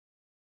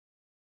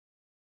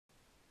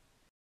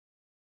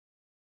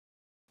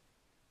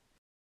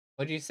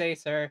 what'd you say,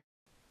 sir?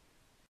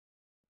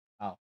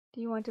 Oh,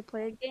 Do you want to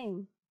play a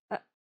game?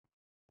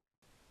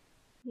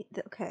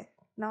 Okay,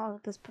 now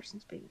this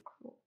person's being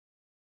cruel.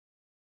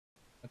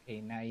 okay. Okay,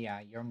 now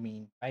yeah, you're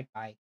mean. Bye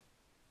bye.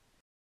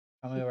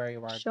 Show me where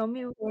you are. Show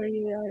me where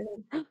you are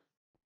then.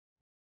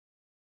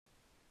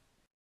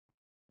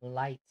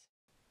 Light.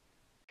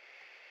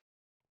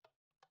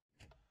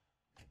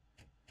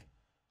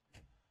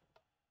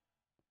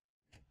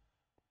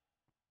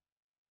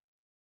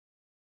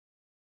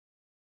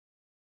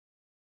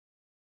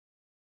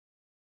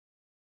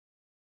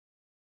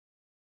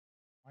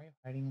 Why are you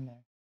hiding in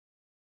there?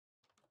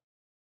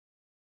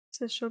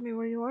 Says show me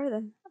where you are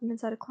then. I'm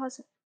inside a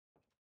closet.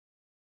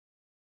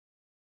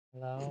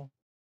 Hello?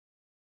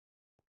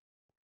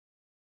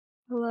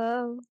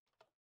 Hello.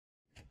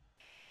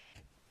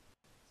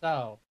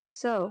 So,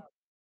 So,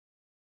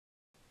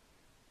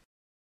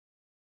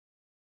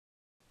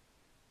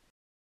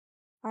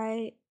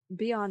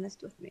 be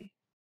honest with me.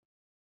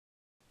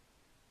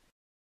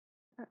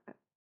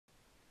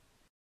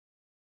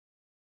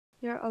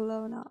 You're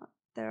alone out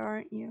there,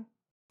 aren't you?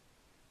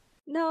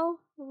 No,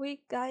 we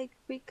got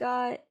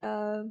I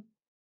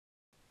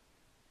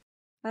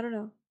don't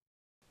know.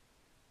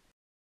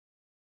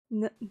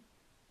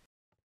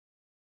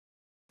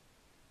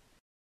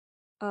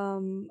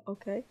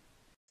 Okay.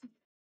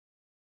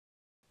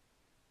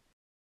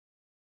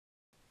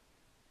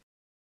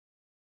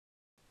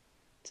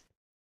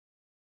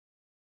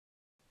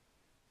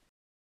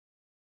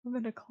 I'm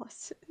in a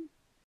closet.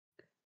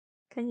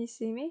 Can you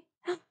see me?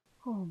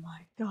 Oh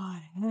my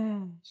god,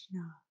 Ash,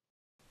 no.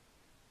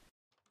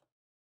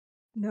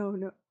 No,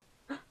 no.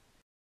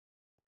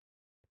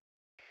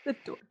 The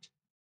door.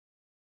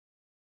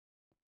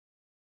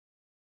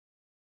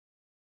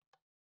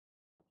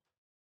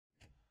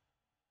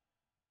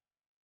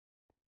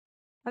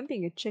 I'm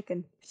being a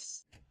chicken.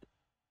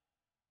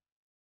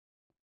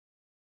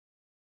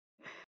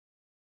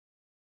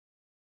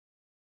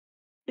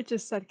 It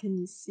just said, can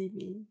you see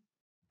me?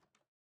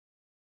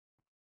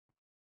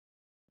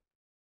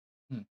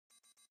 hmm.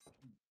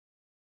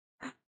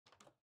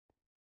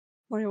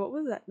 Mario, what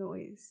was that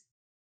noise?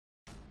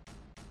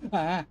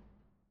 What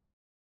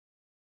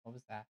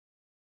was that?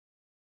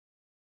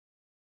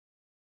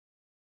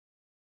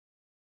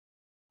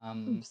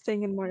 I'm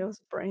staying in Mario's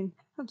brain.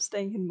 I'm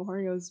staying in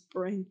Mario's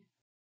brain.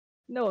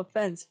 No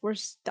offense, we're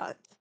stuck.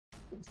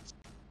 It's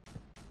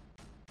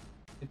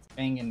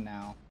banging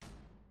now.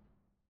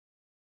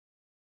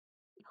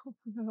 Oh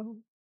no.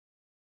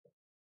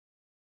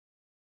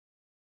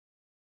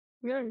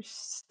 We are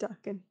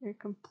stuck in here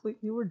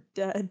completely. We're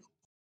dead.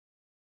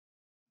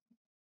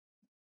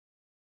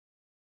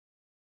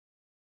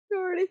 We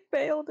already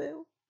failed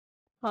him.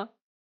 Huh?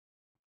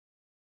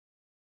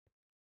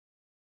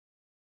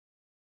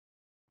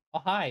 Oh,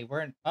 hi.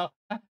 We're in. Oh.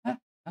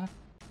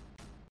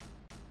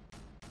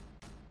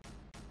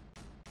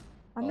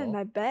 I'm in Oh,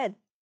 my bed.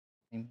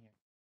 same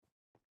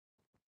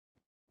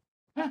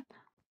here.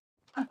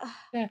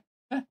 Yeah.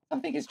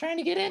 Something is trying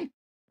to get in.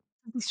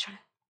 He's trying.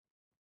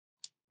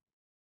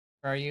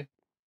 Where are you?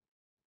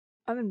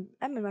 I'm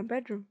in my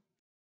bedroom.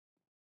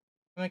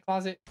 In my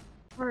closet.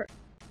 Where?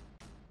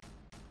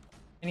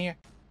 In here.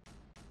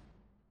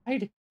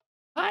 Hide.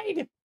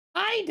 Hide.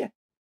 Hide.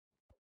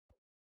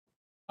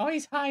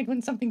 Always hide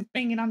when something's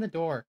banging on the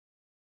door.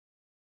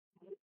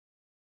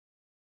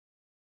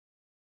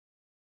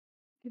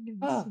 Didn't even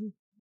Oh. see.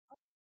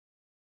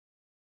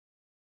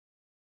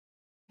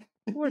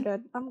 We're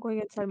dead. I'm going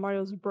inside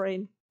Mario's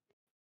brain.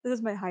 This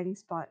is my hiding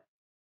spot.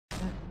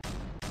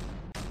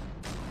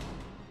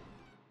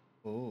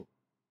 Oh.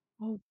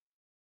 Oh,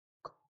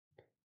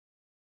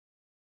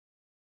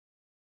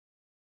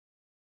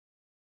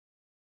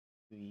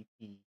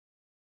 Creepy.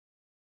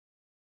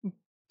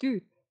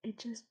 dude, it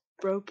just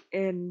broke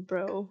in,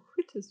 bro.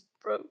 It just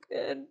broke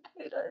in.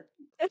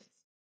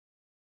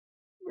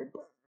 We're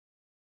dead.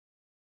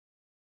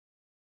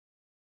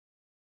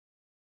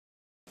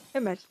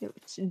 Imagine it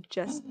was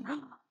just.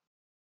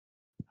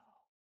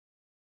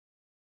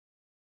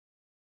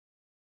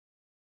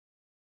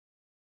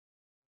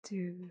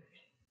 Dude,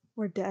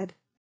 we're dead.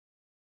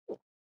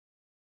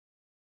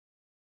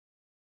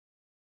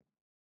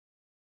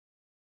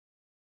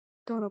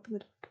 Don't open the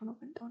door. Don't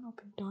open. Don't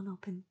open. Don't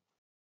open.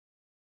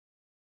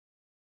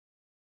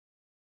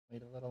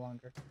 Wait a little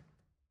longer.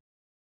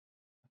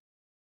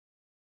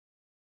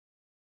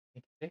 Think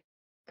it's safe?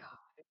 God,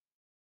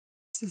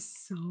 this is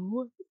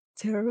so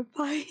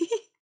terrifying.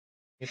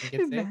 You think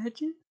it's safe?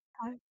 Imagine.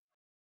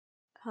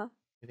 Huh?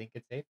 You think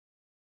it's safe?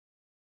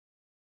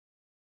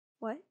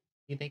 What?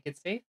 You think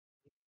it's safe?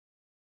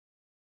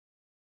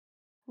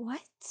 What?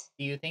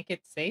 Do you think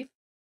it's safe?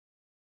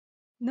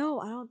 No,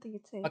 I don't think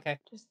it's safe. Okay.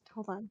 Just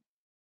hold on.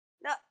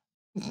 No.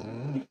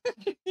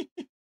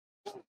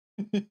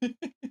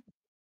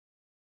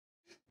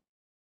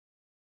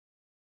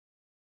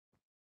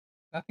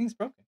 Nothing's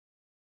broken.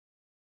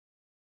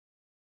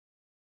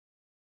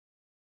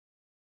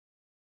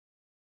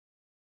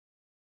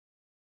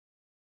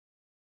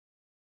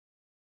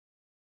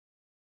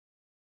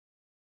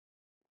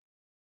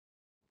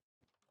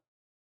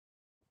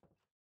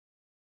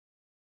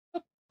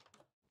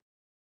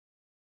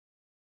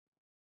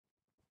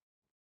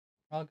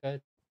 All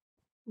good.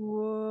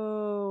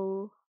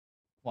 Whoa.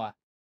 What?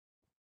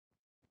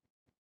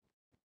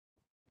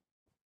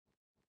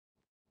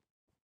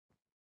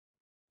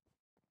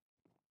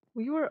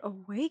 We were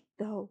awake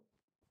though.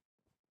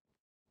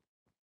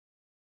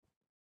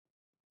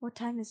 What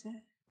time is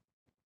it?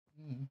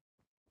 Mm,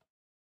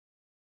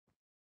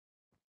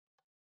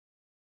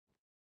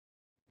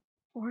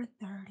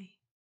 4:30.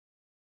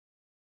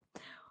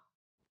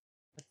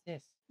 what's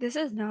this? This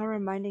is now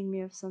reminding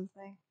me of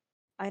something.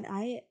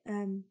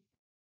 And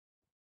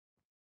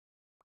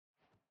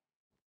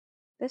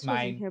this wasn't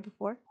Mine. here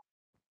before.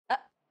 There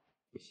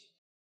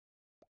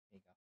you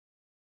go.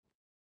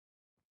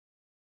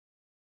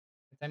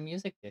 It's a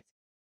music disc.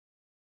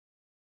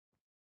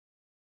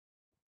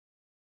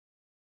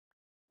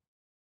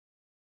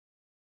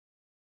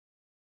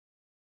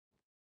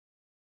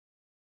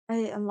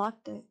 I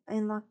unlocked it. I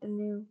unlocked a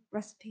new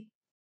recipe.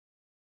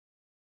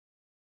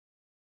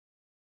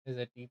 There's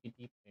a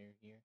DVD player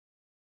here.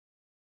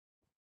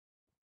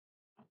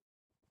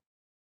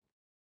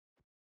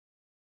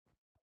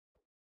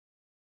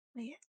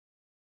 Wait.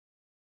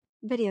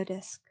 Video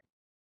disc.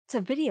 It's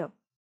a video.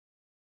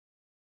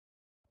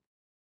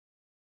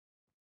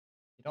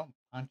 You don't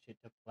punch it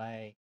to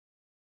play.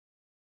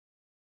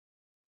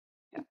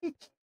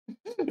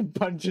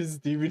 Punches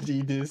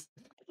DVD disc.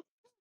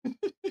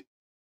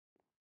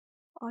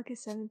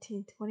 August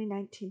 17,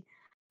 2019.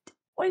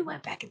 We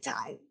went back in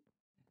time.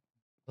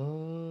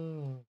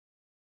 Oh.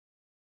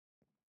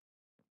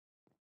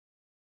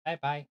 Bye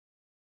bye.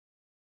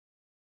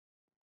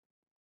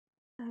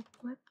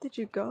 Where did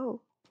you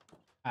go?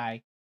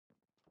 Hi.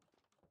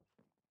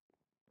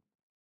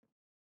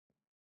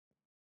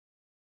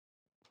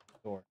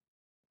 Door.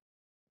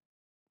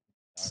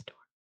 Dark. Store.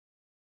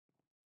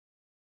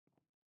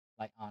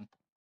 Light on.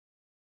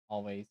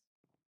 Always.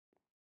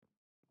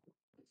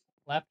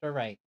 Left or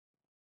right?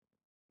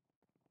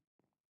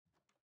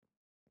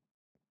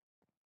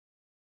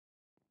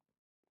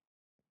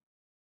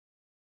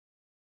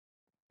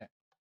 Okay.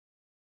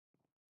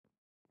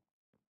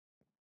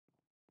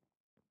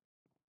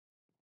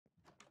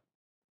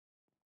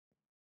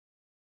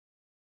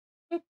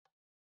 Boop.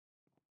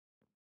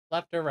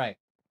 Left or right?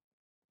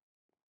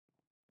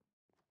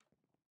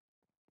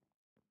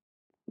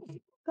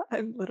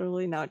 I'm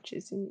literally now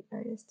choosing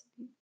areas to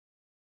be.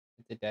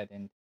 It's a dead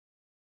end.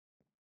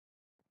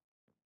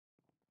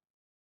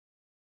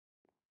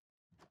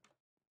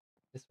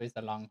 This way's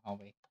the long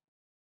hallway.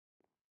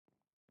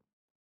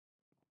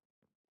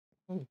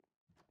 Ooh.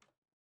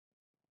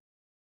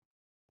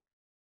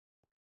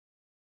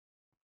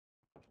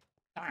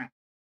 Ah.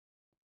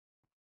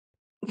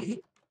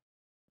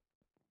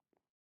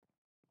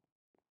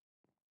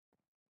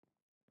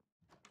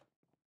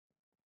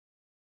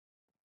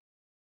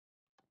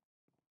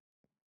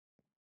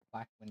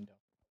 Black window.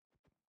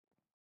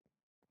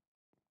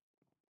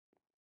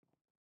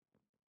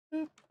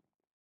 Boop.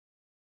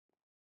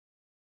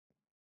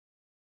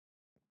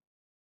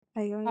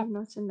 I don't Up. even know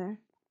what's in there.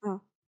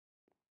 Oh.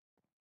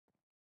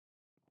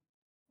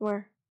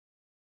 Where?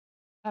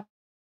 Up.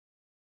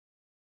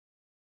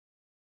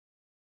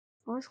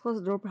 Always close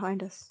the door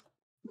behind us.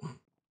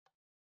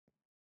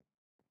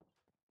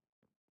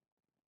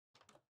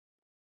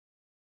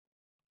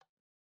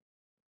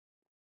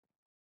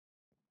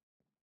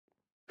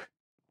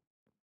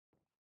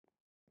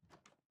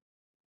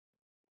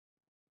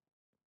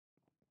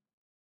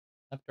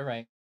 Left or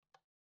right?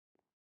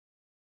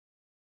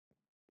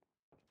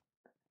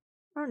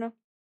 I don't know.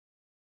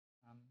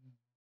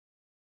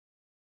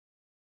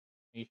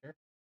 Are you sure?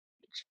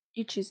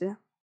 You choose it. Uh,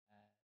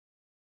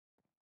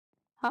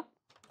 Huh?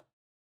 this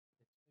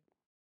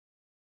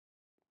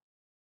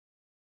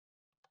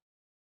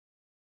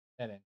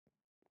way? Dead end.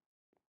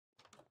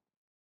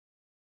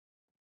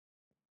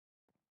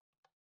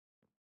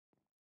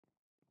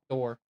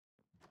 Door.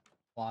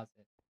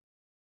 Closet.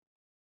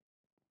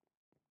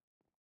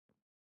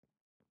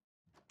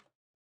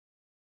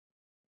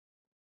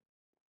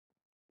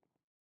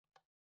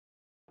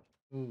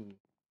 Ooh.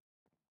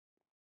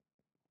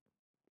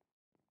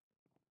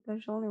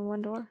 There's only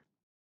one door.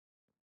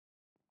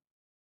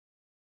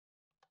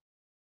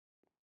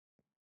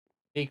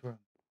 Big room.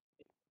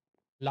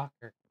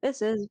 Locker.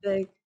 This is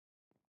big.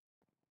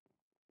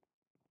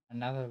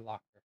 Another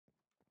locker.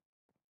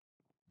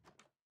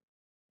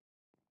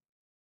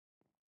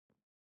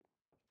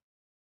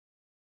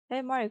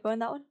 Hey, Mario, go in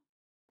that one?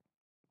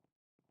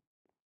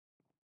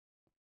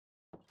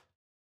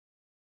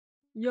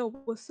 Yo,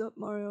 what's up,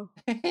 Mario?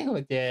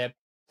 With the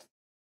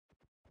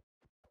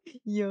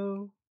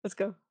Yo. Let's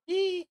go.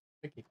 okay.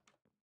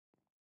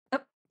 Oh,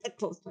 I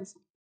closed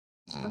myself.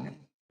 Okay.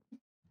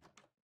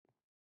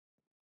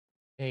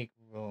 Big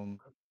room.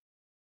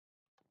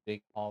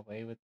 Big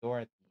hallway with door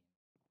at the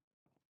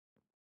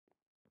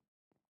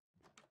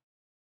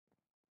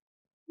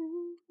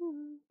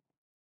end.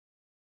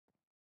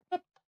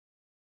 Up.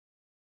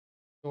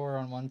 Door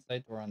on one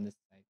side, door on this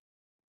side.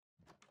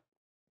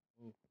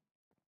 Ooh.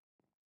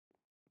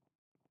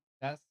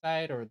 That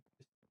side or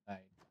this side?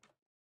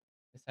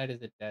 This side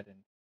is a dead end.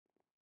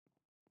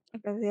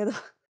 Okay, the other.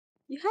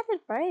 You had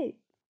it right.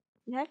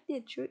 You have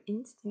the true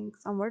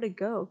instincts on where to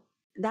go.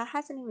 That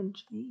hasn't even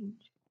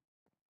changed.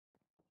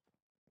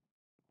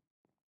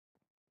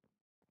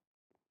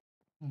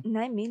 Mm. And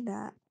I mean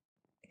that. Oh.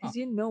 Because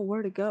you know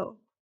where to go.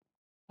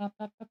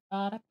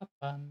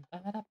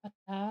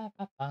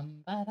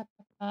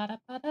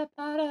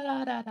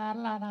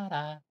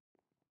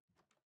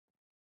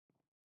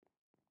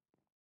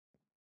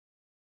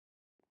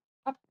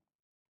 Up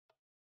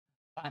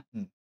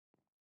button.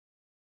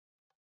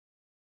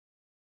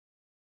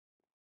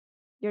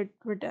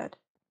 We're dead.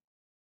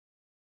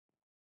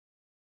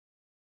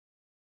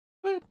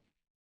 Boop.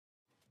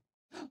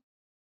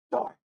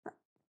 Door.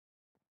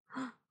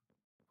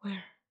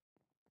 Where?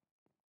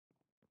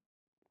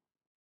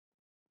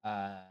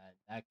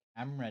 That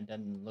camera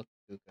doesn't look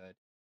too good.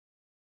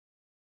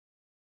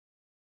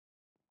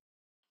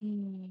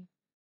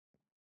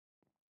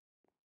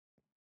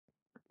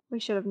 We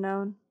should have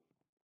known.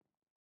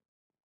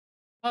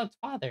 Oh, it's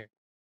father.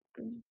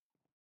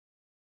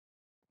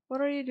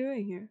 What are you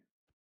doing here?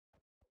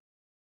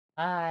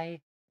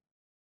 Hi.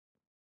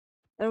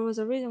 There was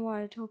a reason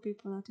why I told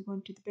people not to go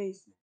into the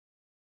basement.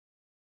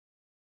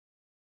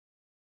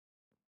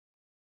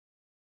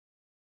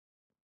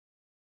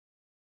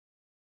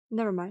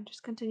 Never mind,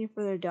 just continue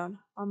further down.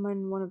 I'm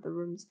in one of the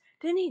rooms.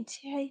 Didn't he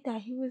say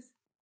that he was...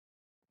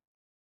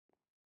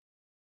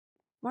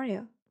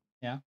 Mario,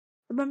 Yeah.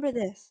 remember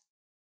this.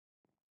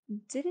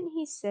 Didn't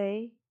he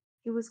say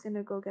he was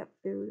gonna go get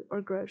food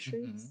or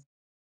groceries?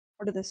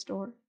 Or to the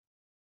store?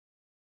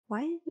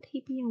 Why would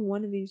he be in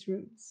one of these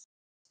rooms?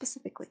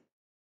 Specifically.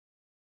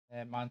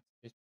 The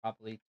monsters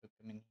probably took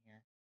him in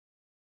here.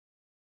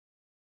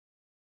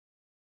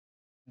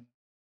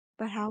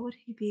 But how would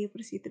he be able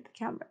to see through the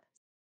camera?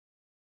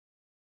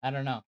 I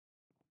don't know.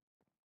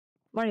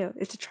 Mario,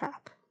 it's a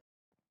trap.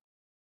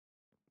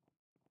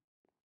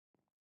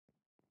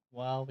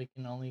 Well, we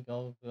can only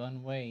go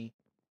one way.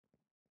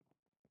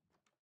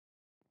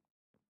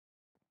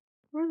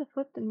 Where the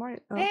flip did Mario...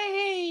 Oh.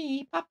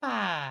 Hey,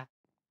 Papa!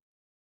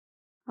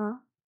 Huh?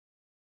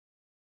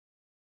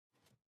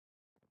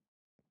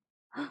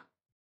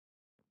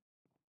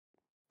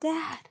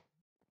 Dad!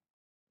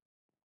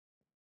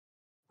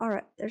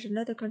 Alright, there's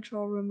another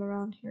control room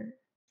around here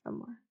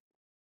somewhere.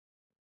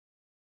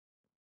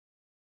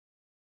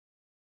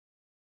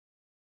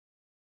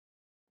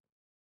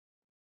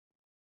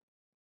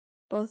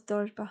 Both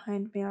doors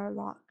behind me are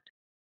locked.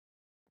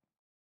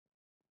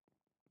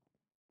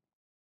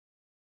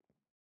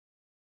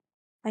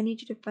 I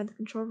need you to find the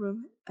control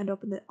room and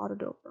open the auto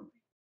door for me.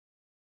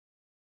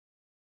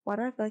 Why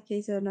do I feel like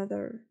he's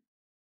another...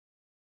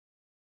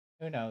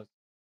 Who knows?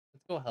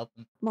 Let's go help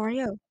him.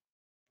 Mario!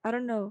 I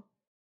don't know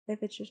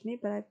if it's just me,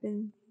 but I've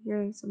been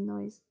hearing some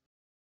noise.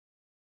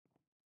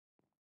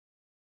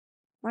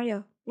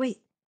 Mario,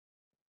 wait!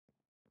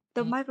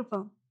 The Hmm?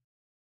 microphone!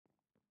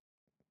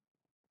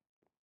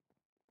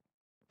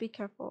 Be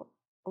careful,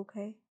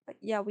 okay? Like,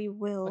 yeah, we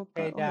will, Okay,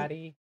 but like...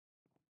 Daddy.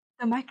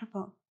 The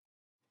microphone!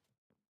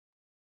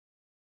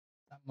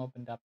 Something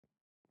opened up.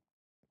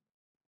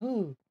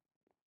 Ooh.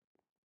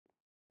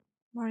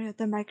 Mario,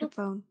 the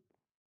microphone.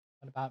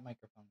 What about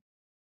microphone?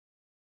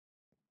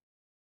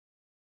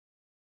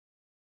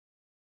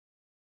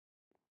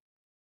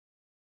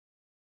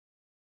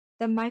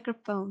 The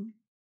microphone.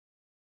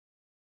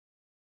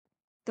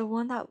 The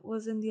one that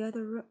was in the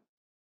other room.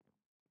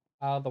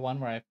 Oh, the one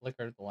where I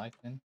flickered the lights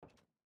in.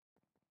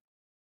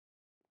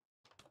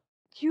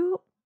 You...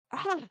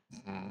 Ah!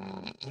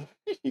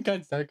 You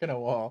got stuck in a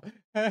wall.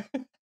 How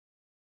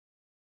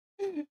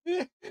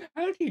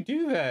did you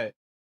do that?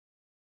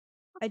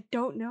 I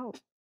don't know.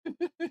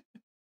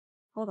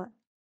 Hold on.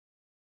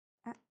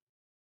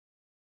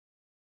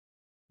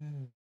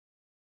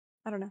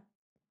 I don't know.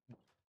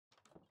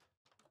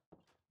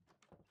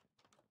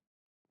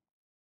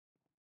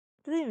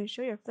 Doesn't even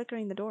show you're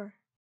flickering the door.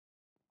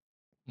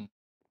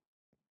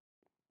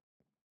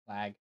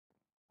 Lag.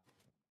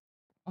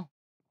 Oh.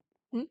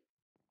 Hmm?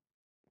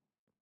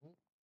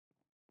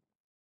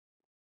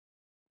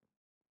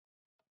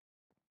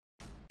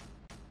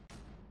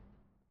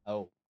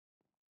 Oh.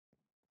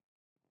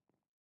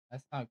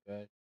 That's not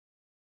good.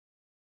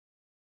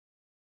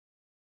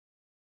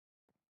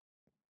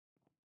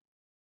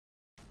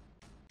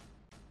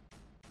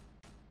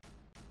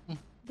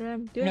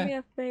 Brim, do me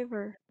a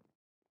favor.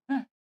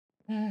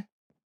 Trying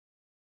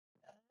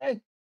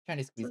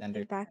to squeeze Look in the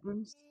under. back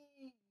rooms.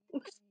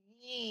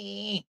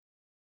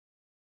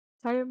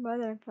 Tell your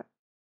mother.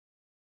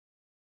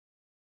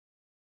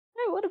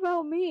 Hey, what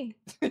about me?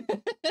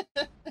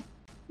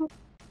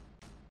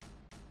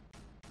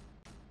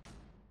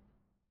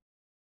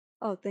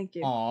 Oh, thank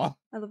you. Aw.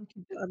 I love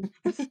you, done.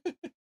 I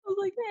was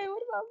like, hey,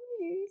 what about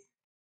me?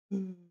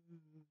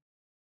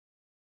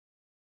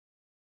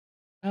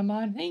 Come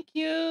on, thank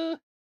you.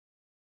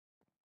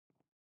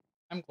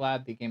 I'm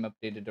glad the game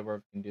updated to where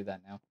we can do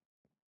that now.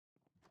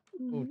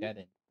 Ooh, Mhm. dead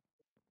end.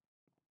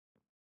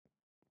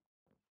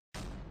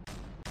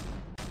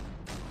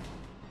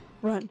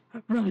 Run,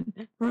 run,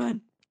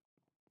 run.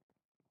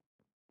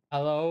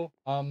 Hello,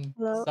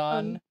 Hello,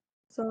 son.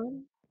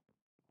 son.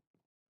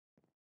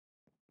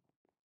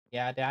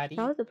 Yeah, That daddy.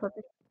 was the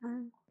perfect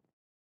time.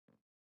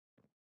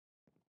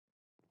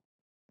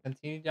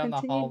 Continue down the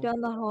Continue hall.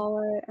 down the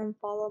hallway and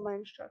follow my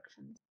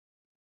instructions.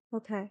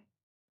 Okay.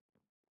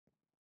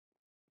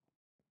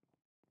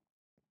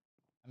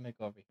 I'm gonna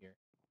go over here.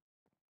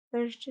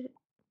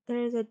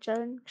 There's a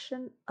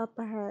junction up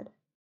ahead.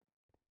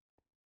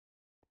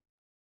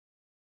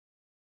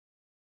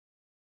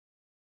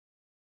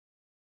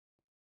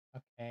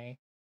 Okay.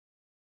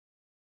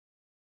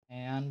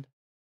 And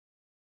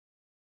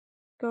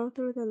Go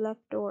through the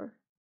left door.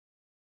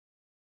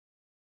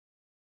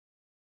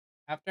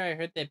 after I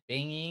heard that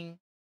banging,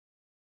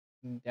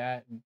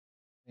 that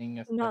thing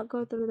is Not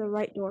go through the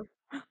right door.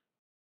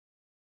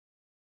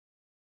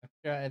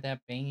 after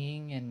that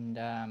banging and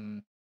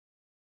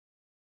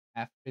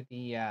after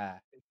the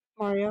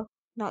Mario,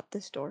 not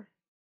this door.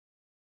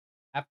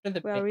 after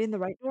the Wait, are we in the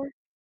right door?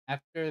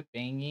 after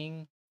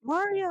banging.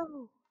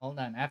 Mario! Hold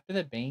on. After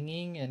the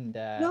banging and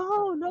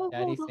No,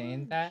 Daddy hold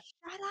saying on. that.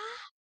 Shut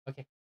up!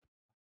 Okay.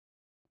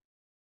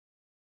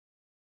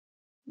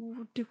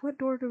 What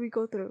door do we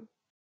go through?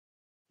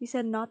 You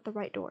said not the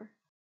right door.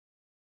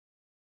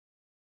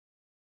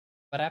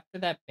 But after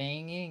that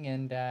banging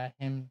and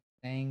him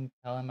saying,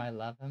 tell him I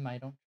love him, I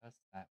don't trust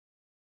that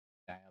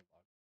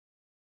dialogue.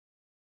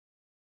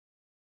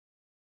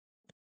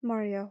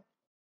 Mario,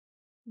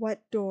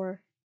 what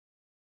door?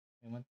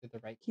 We went through the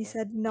right He door.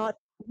 said not.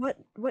 What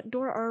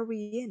door are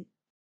we in?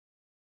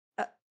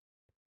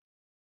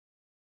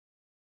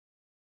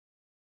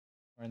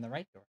 We're in the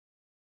right door.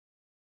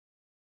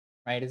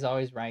 Right is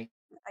always right.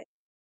 I,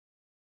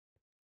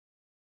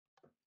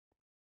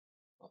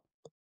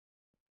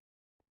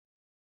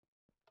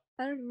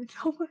 I don't even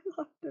know my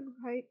left and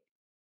right.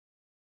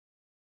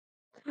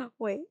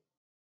 Wait.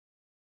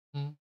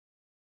 Hmm.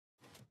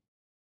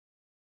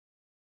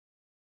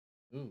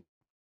 Ooh.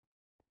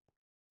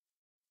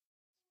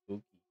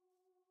 Spooky.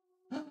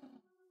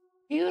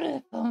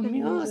 Beautiful The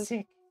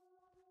music.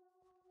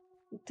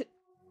 music.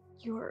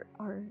 You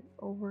are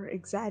over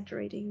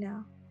exaggerating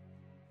now.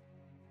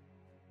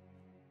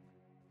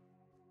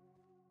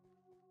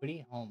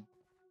 Pretty home.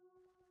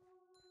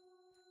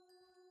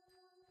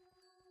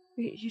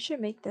 You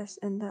should make this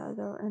in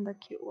the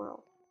cute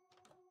world.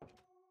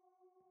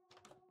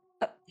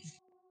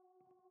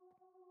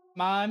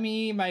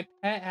 Mommy, my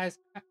pet has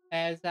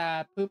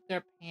pooped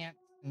their pants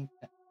and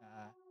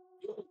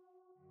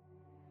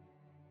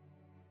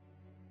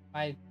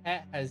my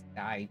pet has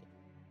died.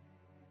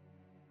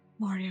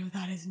 Mario,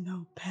 that is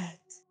no pet.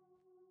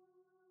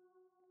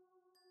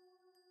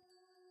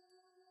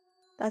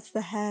 That's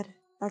the head.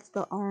 That's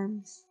the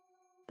arms.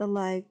 The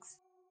legs.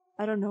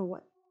 I don't know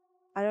what.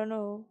 I don't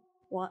know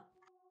what.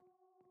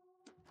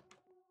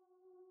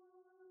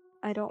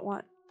 I don't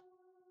want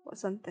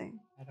something.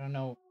 I don't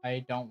know.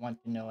 I don't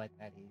want to know what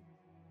that is.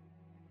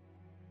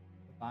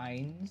 The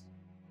vines.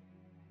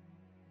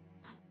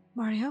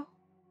 Mario?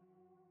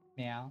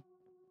 Meow.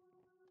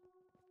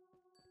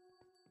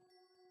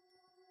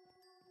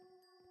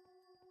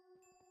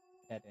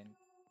 Dead end.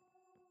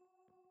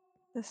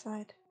 This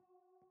side.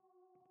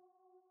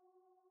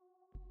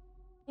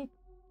 Boop.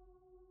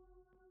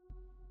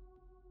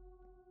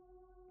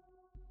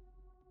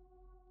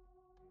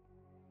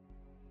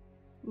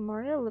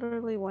 Mario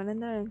literally went in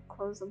there and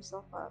closed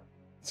himself up.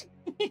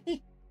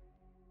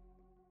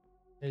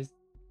 There's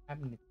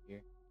cabinets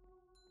here.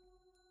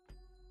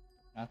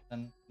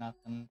 Nothing.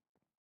 Nothing.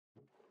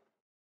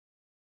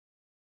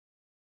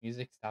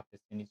 Music stopped as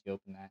soon as you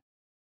open that.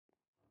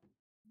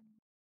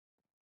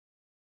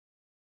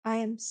 I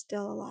am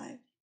still alive.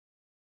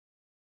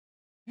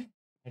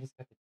 I just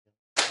got the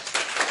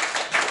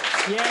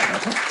chill.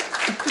 Yeah.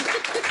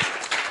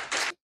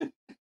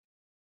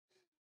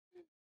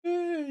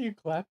 You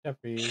clapped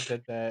after you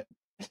said that.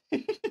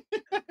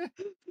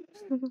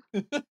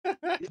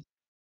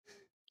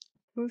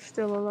 Who's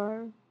still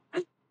alive?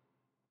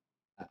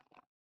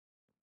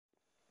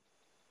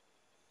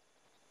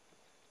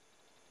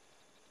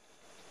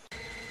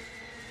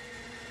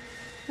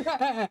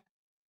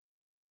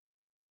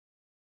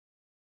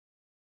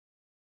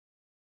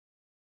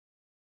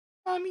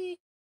 Mommy.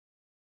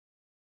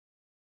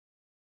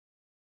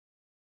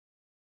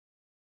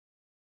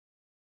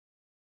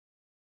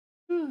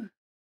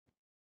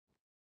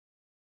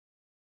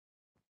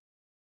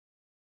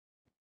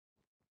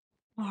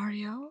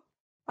 Mario?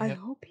 I Yep.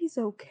 hope he's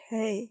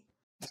okay.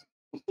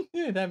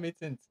 Yeah, that made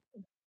sense.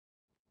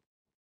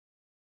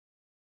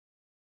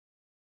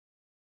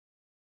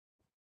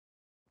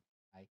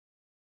 Hi.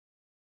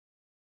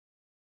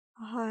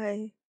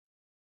 Hi.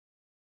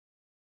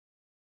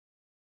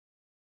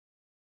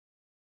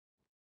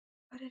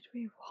 What did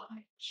we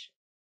watch?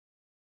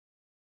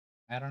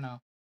 I don't know.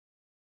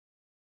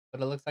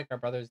 But it looks like our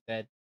brother's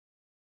dead.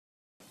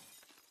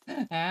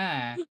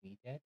 We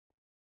dead?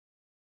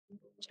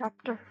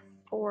 Chapter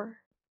 4.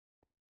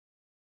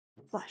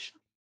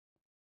 Flashlight.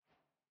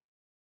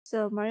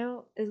 So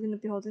Mario is going to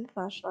be holding the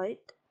flashlight.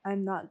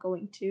 I'm not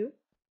going to.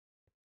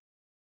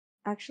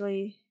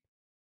 Actually,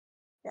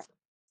 yeah.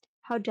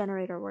 How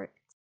generator works.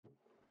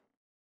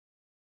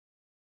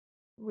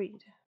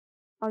 Read.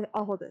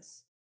 I'll hold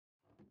this.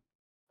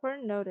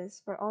 Important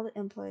notice for all the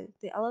employees,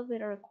 the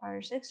elevator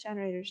requires 6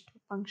 generators to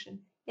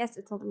function. Yes,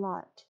 it's a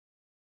lot.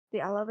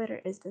 The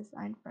elevator is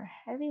designed for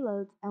heavy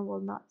loads and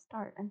will not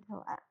start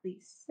until at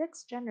least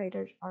 6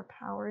 generators are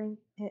powering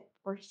it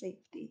for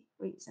safety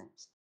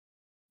reasons.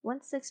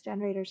 Once 6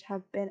 generators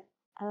have been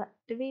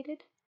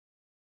activated,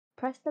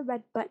 press the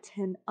red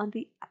button on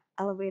the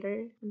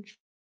elevator control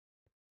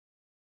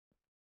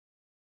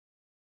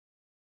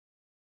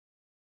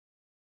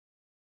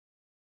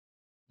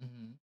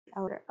Mm-hmm.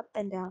 elevator up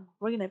and down.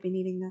 We're gonna be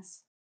needing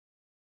this.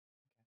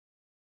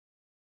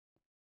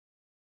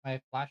 My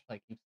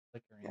flashlight keeps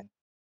Good. flickering.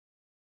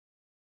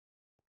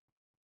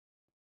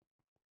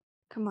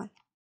 Come on,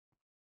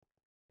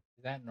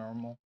 Is that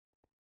normal?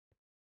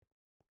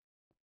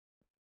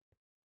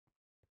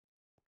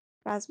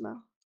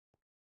 Phasmo.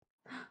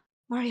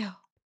 Mario,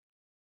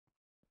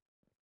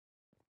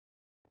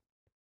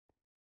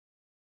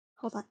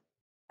 hold on.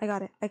 I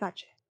got it. I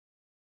got you.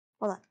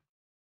 Hold on.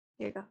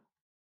 Here you go.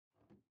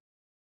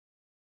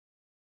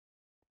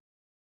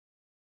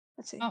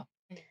 Let's see. Oh,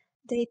 okay.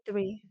 Day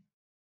 3.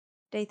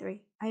 Day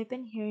 3. I've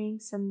been hearing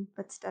some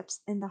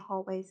footsteps in the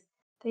hallways.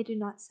 They do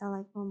not sound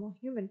like normal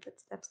human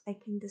footsteps. I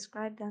can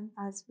describe them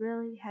as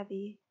really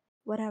heavy.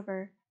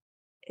 Whatever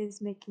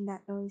is making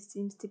that noise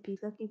seems to be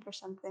looking for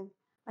something.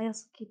 I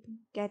also keep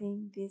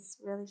getting this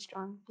really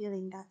strong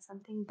feeling that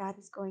something bad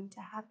is going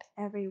to happen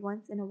every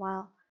once in a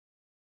while.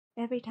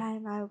 Every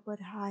time I would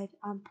hide,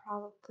 I'm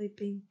probably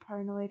being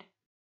paranoid.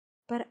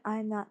 But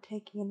I'm not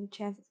taking any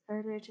chances.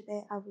 Earlier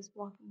today, I was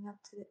walking up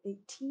to a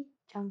T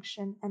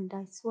junction and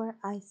I swear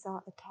I saw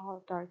a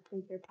tall, dark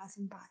figure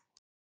passing by.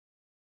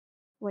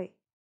 Wait,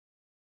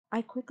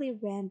 I quickly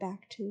ran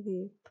back to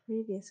the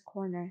previous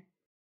corner,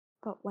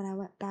 but when I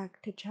went back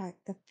to check,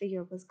 the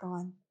figure was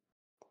gone.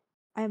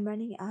 I'm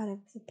running out of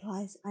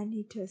supplies. I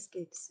need to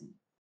escape soon.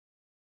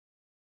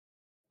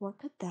 What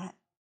could that?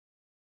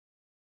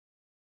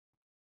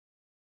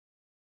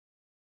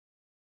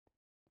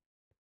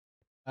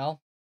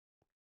 Well,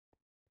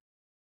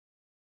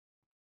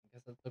 I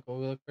guess let's go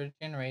look for the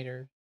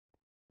generator.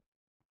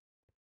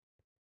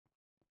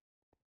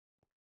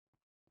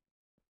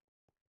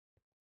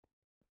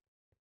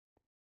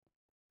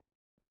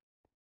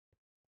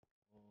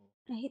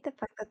 Oh, I hate the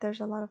fact that there's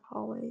a lot of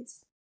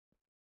hallways.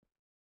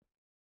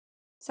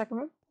 Second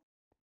room?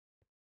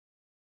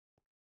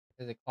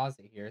 there's a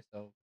closet here,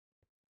 so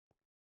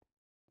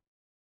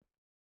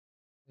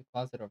the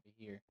closet over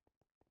here.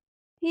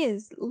 He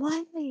is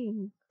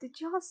lying. Did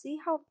y'all see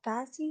how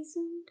fast he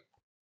zoomed?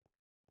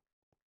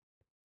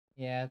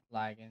 Yeah, it's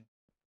lagging.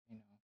 You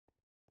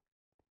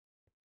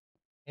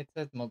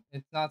know,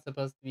 it's not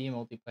supposed to be a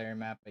multiplayer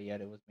map, but yet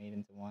it was made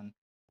into one.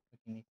 What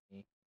can you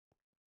see?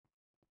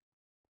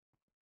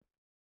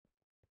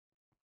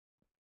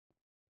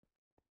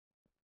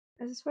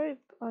 Is this where?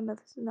 Oh no,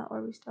 this is not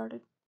where we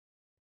started.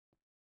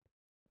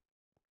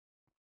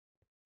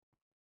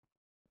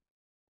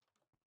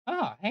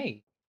 Oh,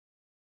 hey,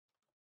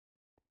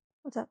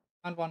 What's up?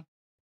 found one.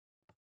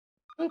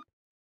 Boop.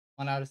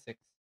 1 out of 6.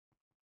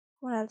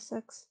 1 out of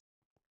 6.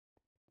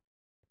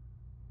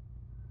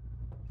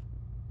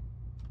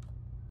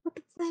 What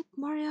the frick,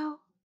 Mario?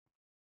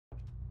 We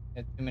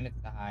have 2 minutes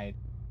to hide.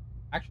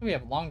 Actually, we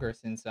have longer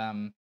since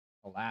the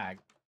lag.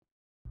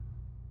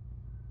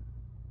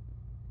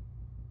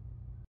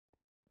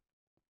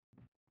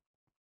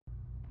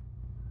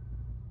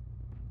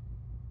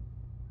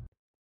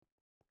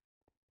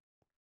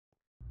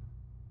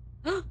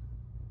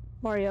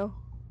 Mario.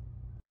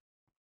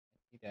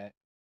 See that?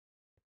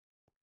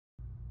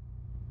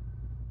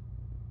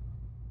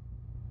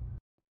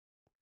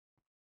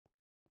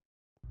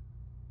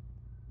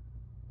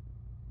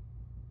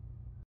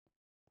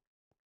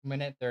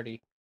 Minute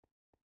 30.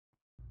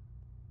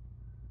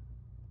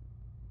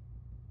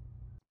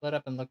 Split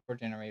up and look for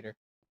generator.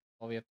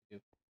 All we have to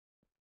do.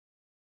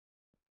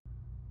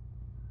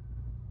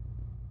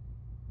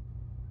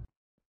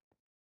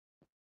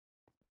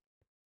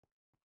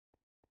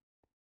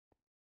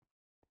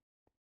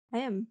 I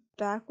am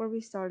back where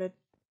we started.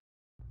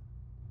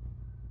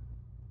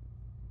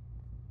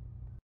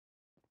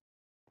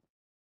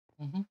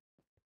 Mm-hmm.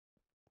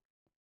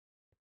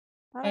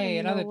 I don't Hey,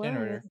 even know another where it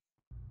generator. is.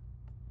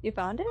 You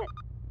found it?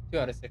 2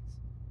 out of 6.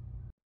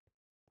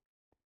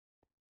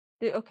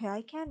 Dude, okay,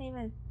 I can't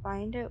even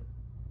find it. Do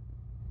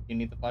you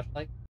need the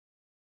flashlight?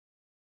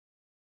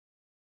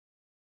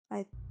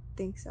 I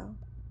think so.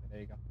 Okay, there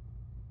you go.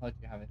 I'll let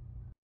you have it.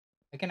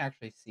 I can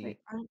actually see. Wait,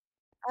 I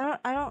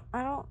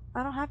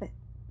don't have it.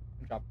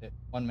 I dropped it.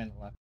 1 minute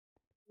left.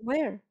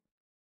 Where?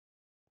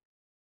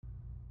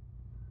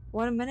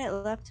 1 minute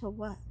left to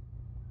what?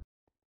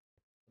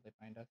 Till they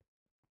find us.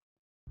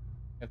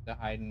 You have to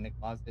hide in the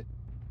closet.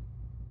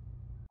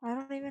 I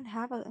don't even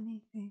have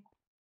anything.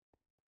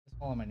 Just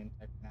follow my name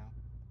tag for now.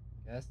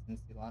 I guess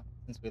since we lost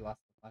the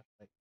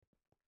flashlight.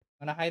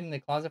 Wanna hide in the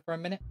closet for a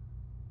minute?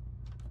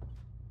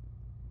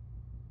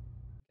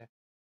 Okay.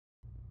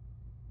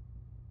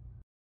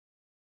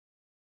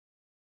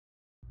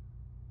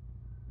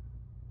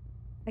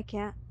 I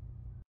can't.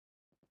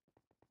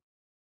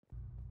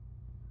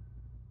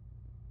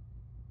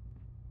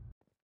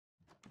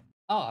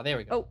 Oh, there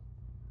we go. Oh,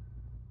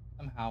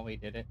 Somehow we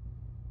did it.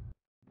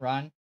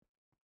 Run.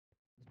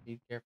 Just be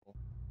careful.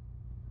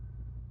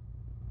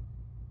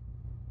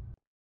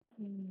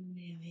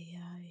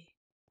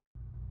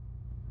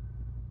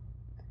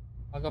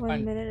 I'll go one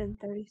find minute and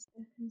 30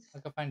 seconds.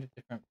 I'll go find a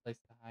different place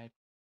to hide.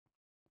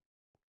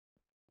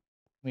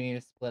 We need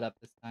to split up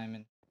this time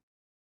and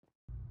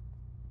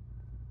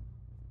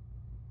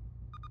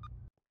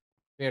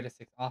 3 out of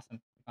 6.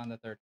 Awesome. We found the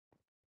third.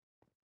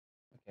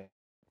 Okay.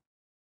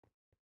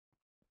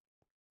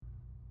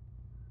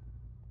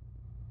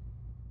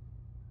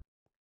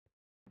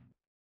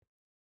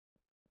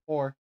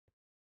 4.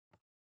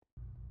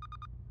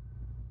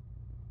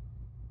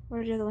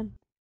 Where's the other one?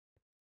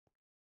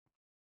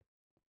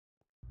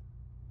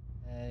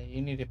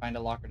 You need to find a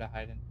locker to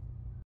hide in.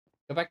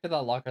 Go back to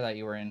that locker that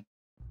you were in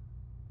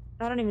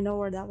I don't even know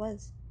where that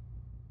was.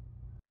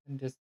 and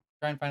just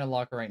try and find a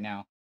locker right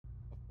now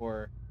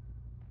before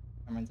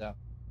time runs out.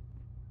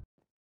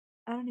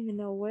 I don't even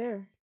know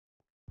where.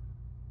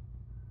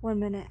 1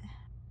 minute.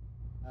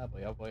 Oh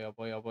boy, oh boy, oh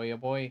boy, oh boy, oh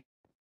boy.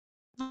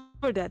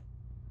 We're dead.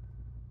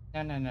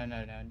 No, no, no,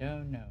 no, no,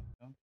 no, no.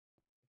 Don't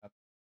give up.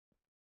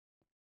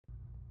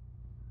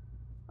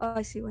 Oh,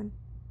 I see one.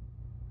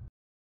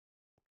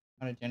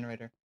 On a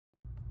generator.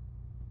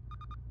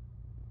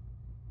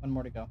 One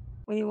more to go.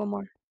 We need one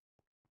more.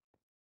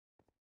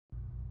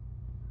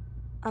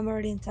 I'm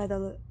already inside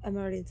the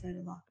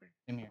locker.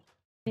 Same here.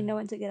 You know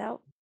when to get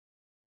out?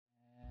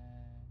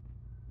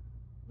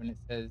 And when it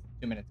says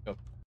 2 minutes, go.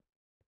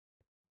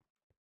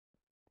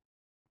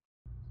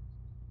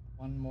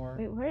 One more.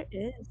 Wait, where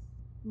is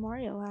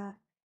Mario at?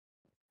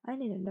 I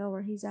need to know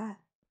where he's at.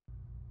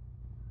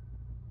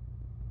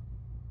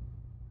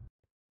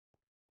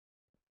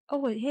 Oh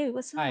wait, hey,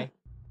 what's up? Hi.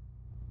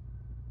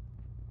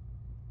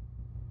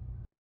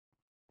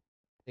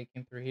 They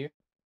came through here.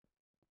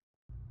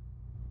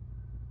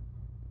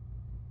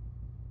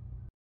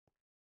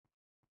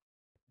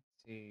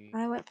 Let's see.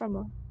 I went from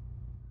a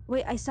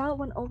wait, I saw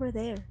one over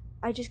there.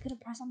 I just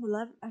couldn't press on the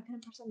left. I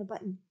couldn't press on the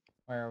button.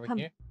 Where are we Come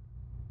here?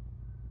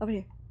 over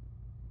here.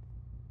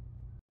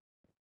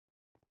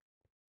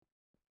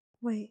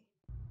 Wait.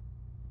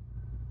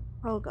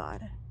 Oh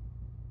God.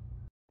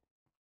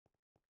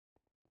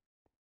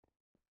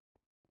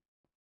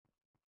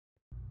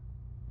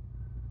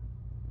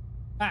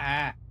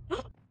 Ah!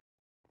 Got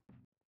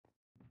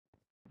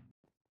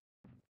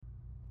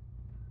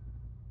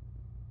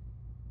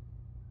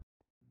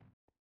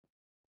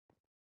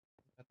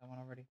that one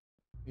already.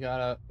 We got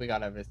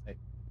out of his sight.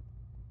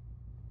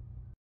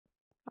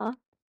 Huh?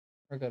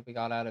 We're good. We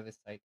got out of his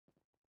sight.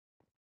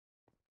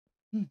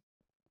 Hmm.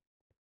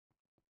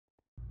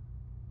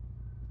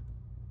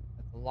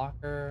 That's a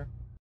locker.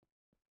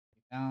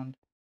 We found.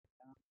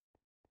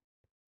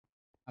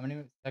 How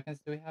many seconds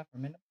do we have per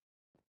minute?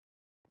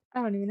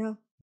 I don't even know.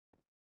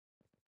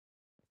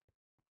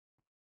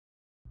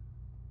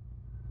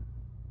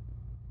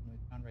 We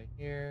found right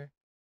here.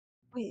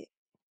 Wait.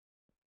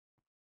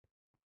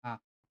 Ah.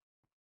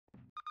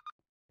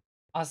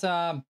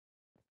 Awesome.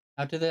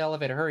 Out to the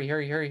elevator. Hurry,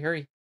 hurry, hurry,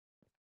 hurry.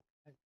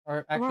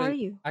 Or Where are actually,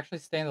 you?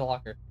 stay in the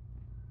locker.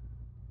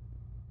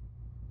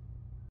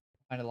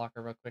 Find a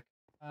locker real quick.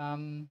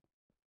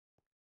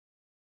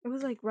 It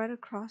was like right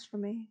across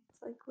from me.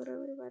 It's like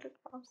literally right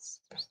across.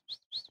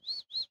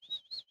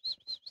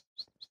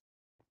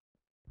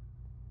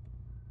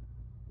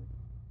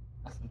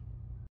 Awesome.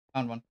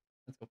 Found one.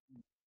 Let's go.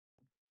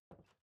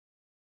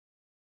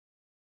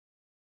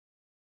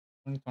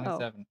 Oh.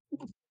 2027.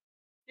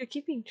 You're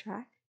keeping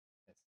track?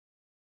 Yes.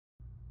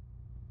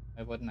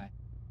 Why wouldn't I?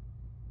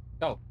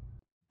 Go.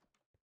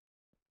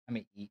 I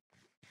may eat.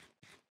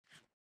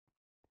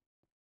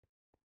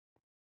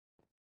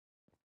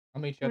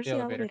 I'll meet you at Where's the the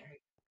elevator.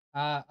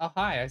 elevator? Oh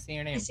hi. I see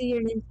your I name. see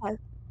your name tag.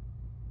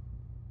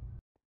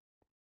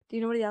 Do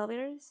you know where the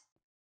elevator is?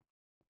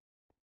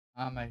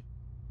 I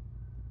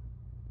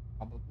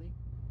probably.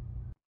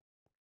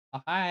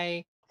 Oh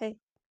hi. Hey.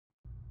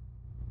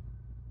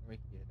 Over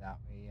here. That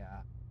way.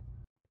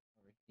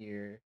 Over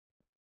here.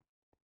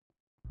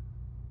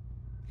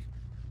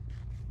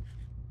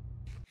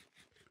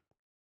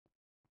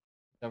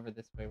 It's over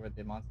this way where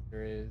the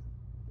monster is.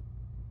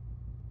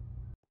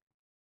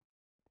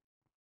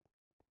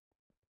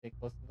 Stay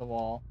close to the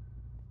wall.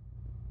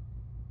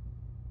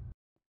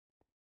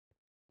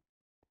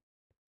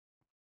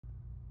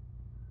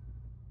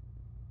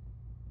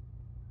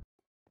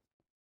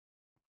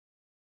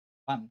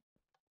 Button.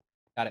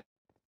 Got it.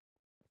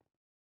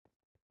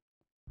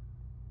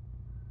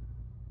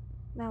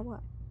 Now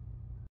what?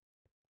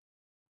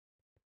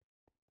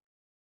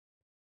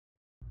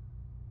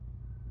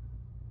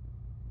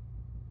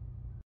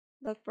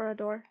 Look for a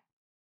door.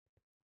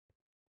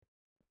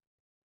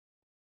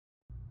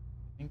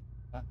 I think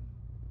button.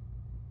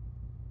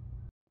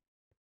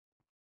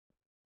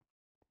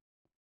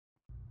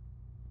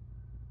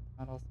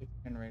 Not all 6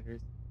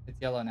 generators. It's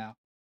yellow now.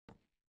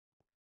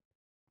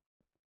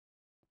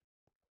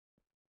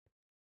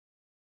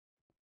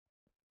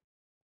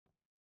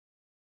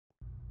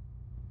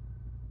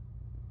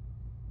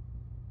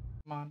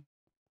 Come on.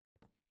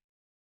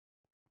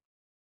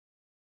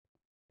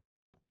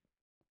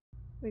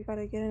 We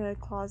gotta get in a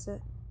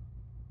closet.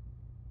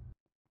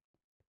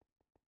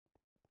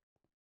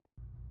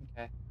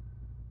 Okay.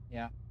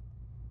 Yeah.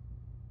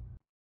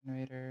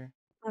 Generator.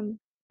 Um,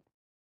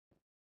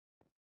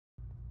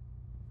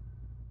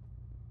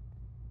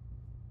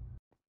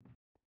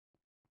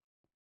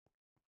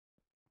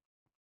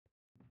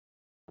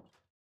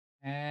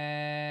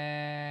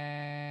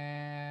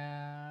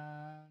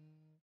 And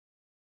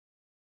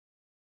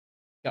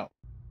go.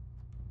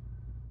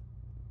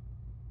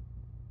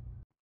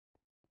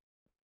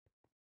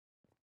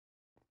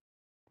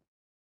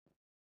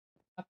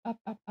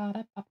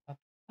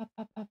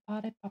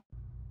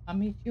 I'll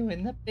meet you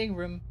in the big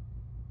room.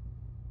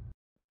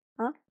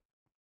 huh?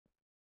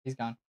 He's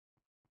gone.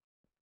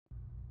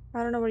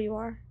 I don't know where you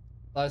are.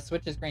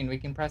 Switch is green. We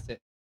can press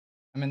it.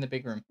 I'm in the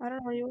big room. I don't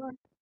know where you are. In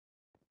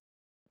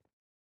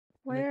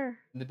the, Where?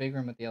 in the big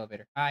room with the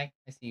elevator. Hi,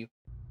 I see you.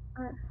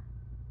 Uh,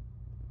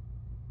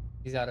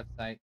 He's out of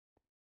sight.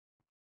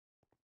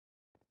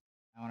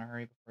 I want to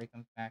hurry before he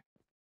comes back.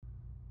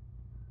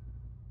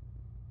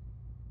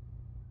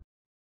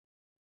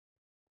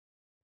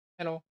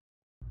 Hello.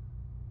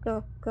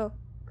 go, go,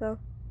 go.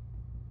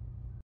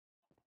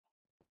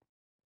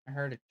 I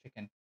heard a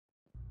chicken.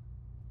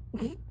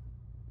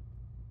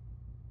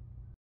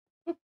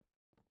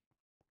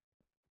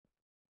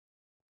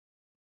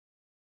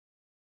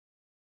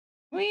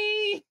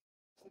 Whee!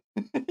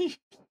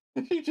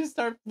 You just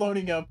start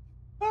floating up.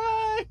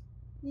 Bye!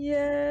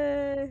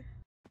 Yay!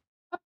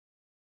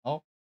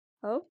 Oh.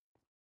 Oh,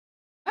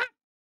 Ah!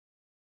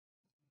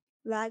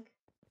 lag.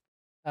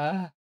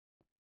 Ah.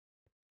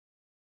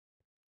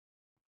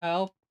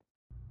 Help.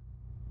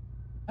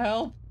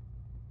 Help.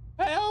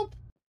 Help.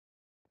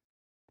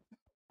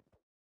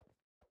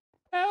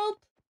 Help.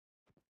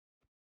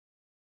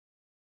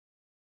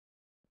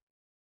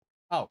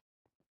 Oh.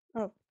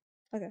 Oh,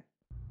 okay.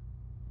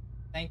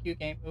 Thank you,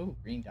 game. Ooh,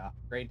 green dot.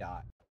 Gray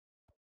dot.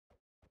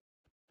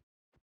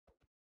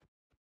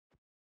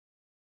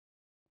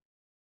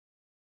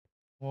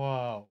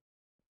 Whoa.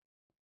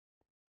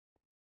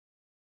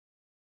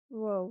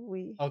 Whoa,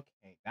 we.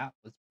 Okay, that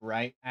was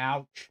bright.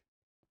 Ouch.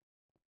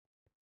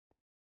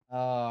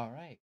 All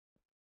right.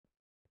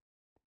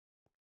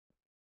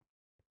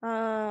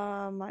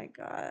 Oh my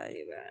god,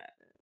 you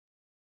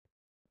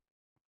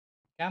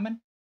Coming.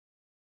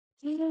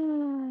 got.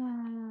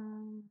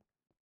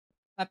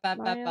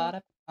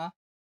 Mario, Huh?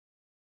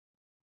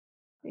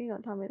 you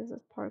don't tell me this is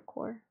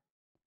parkour.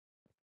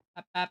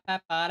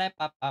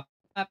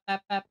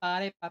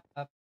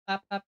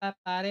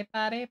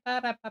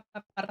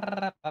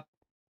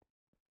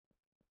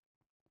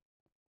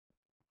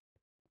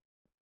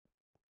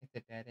 It's a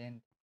dead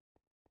end.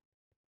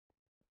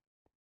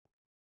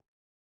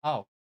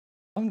 Oh,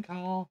 phone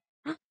call.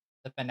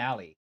 The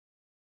finale.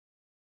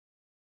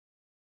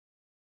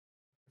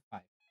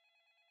 Five.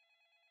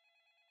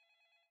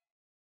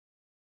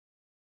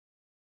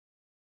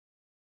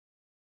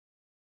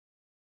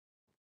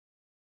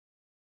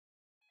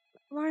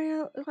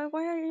 Mario,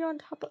 why are you on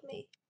top of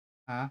me?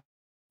 Huh?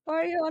 Why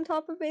are you on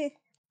top of me?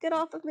 Get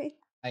off of me.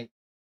 I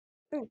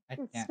can't.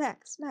 Smack,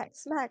 smack, smack,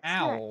 smack.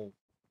 Ow!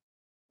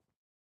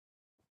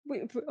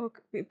 Wait,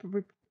 okay,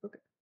 okay.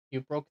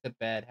 You broke the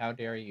bed. How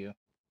dare you?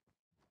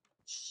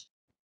 Shh.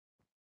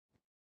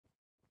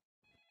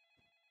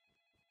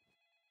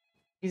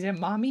 Is it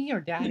mommy or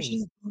daddy?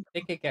 She's-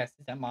 Take a guess.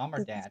 Is it mom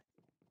or dad?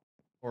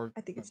 Or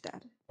I think it's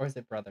dad. or is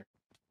it brother?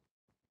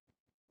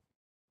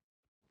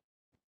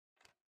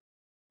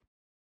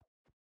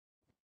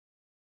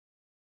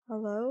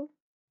 Hello?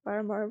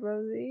 Firemark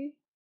Rosie?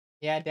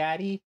 Yeah,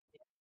 daddy.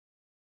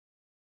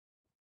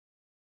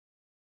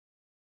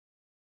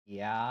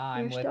 Yeah,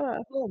 I'm You're with. still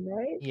at home,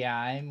 right? Yeah,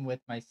 I'm with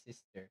my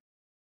sister.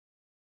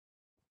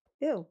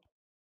 Ew.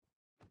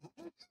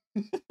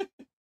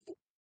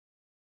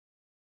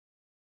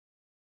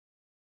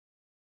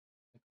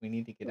 We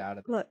need to get out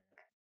of Look.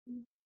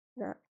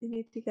 Yeah, you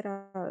need to get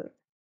out. there.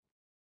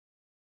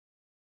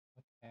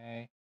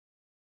 Okay.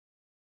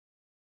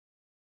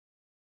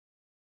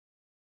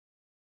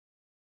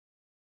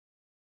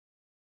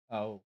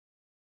 Oh,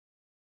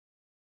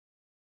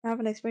 I have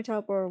an expert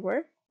teleport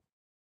work.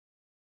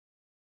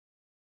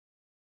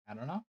 I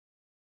don't know.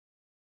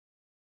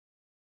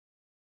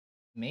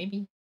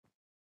 Maybe.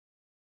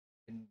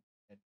 Been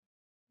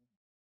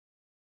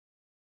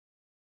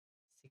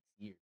 6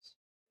 years.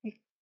 Like,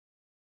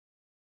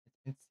 It's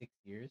been 6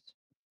 years.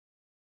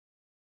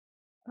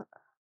 uh,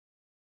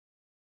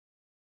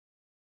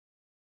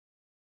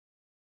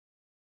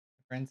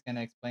 My friend's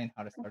gonna explain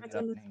how to my start it friend's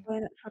up gonna and hang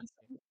explain it how to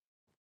up.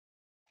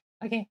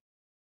 Okay.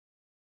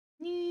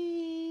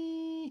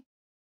 Yee.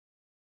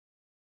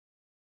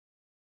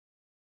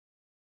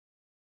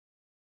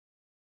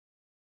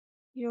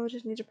 You'll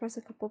just need to press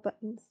a couple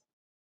buttons.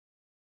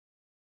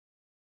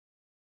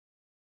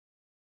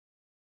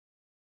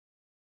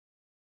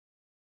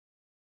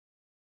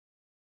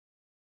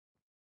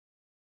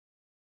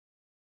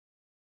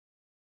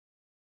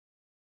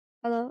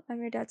 Hello,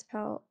 I'm your dad's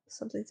pal.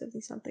 Something,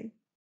 something, something.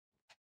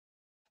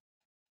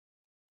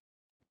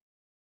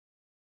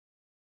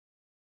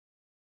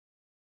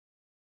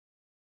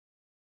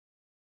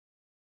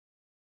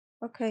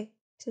 Okay,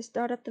 to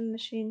start up the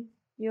machine,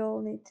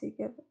 you'll need to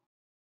give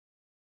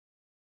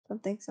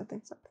something.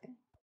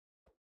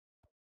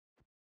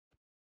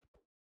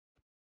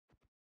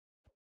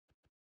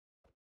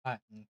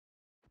 Button.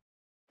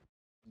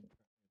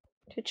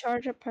 To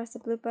charge it, press the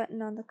blue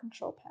button on the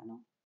control panel.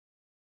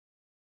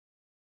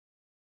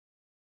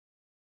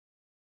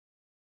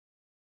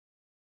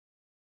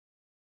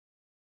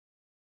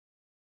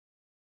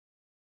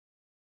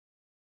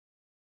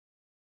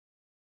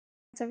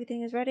 Once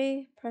everything is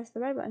ready, press the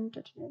red button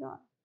to turn it on.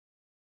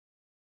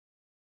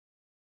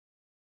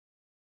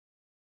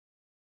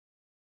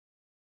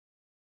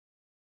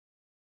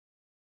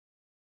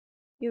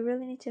 You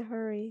really need to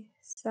hurry.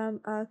 Some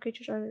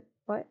creatures are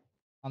what?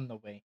 On the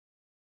way.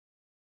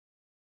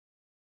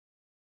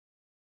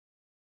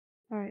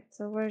 Alright,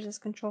 so where's this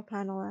control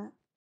panel at?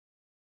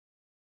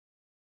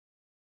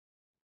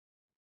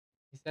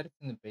 He said it's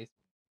in the basement.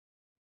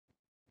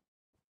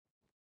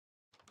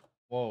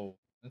 Whoa,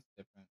 that's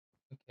different.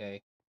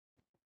 Okay.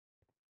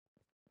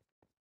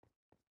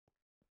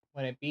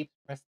 When it beeps,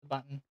 press the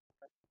button.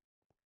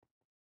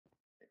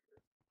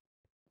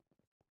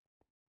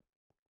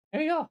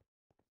 There you go.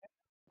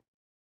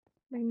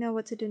 I know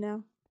what to do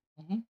now.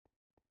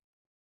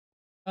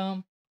 Mm-hmm.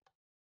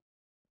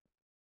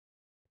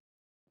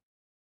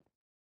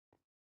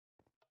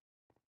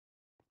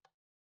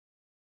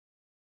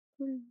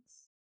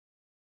 Please.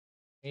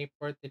 Wait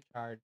for it to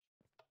charge.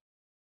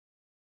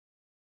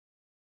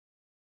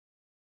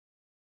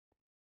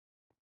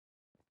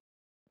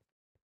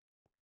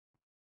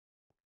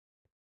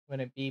 When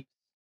it beeps,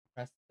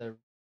 press the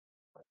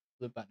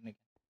blue button again.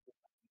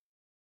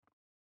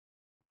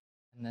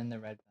 And then the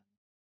red button.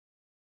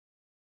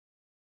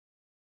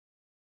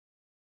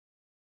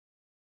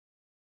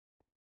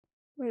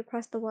 Wait,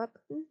 press the what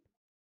button?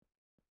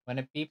 When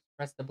it beeps,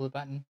 press the blue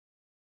button.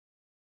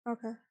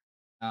 Okay.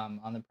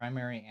 On the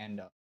primary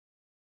and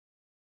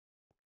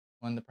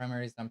when the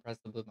primary is done, press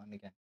the blue button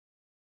again.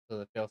 So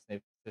the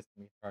failsafe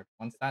system gets charged.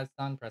 Once that's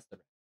done, press the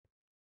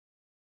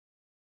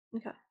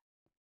red. Okay.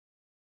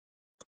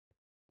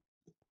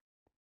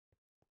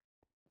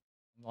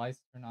 When the lights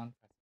turn on,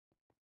 press it.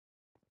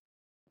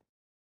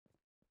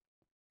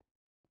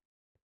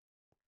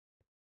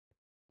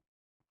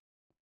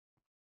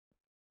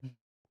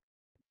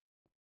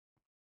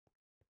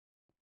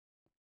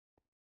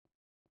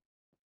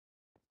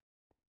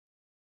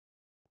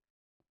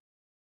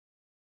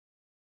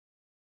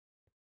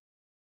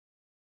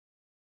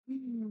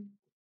 Mm.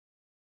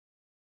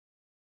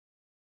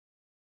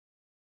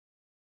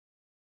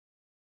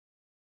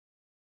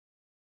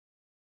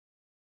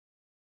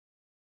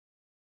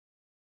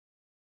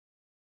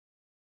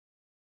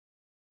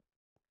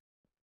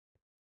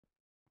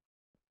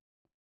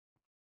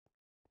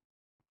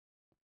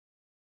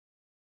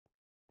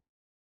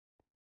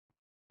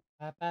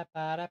 Ba ba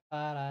ba da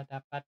ba da da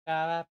ba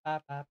da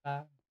ba ba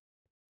ba.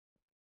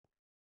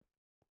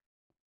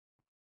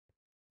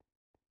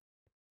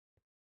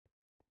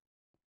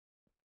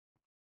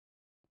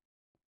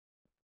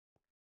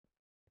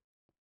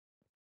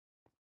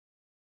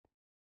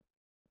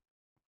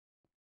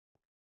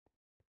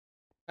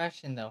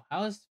 Question though,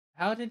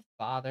 how did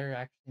father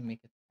actually make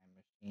a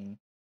time machine?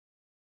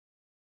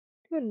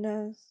 Who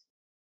knows?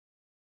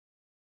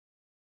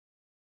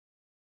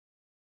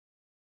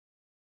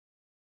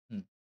 Hmm.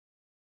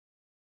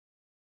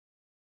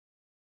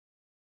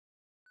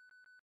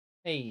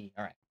 Hey,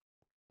 all right.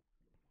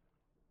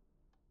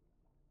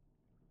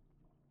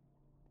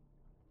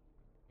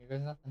 Here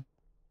goes nothing.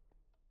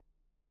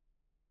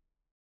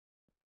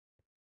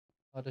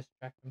 I'll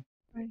distract him.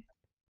 Right.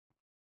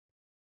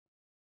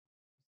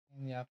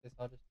 In the office,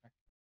 I'll distract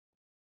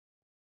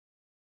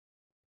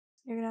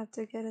You're gonna have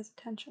to get his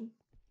attention.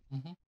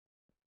 him.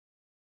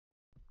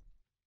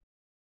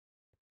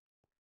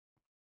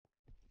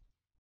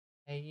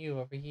 Hey, you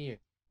over here.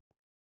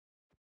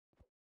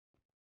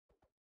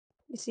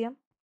 You see him?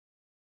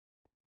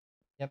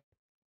 Yep.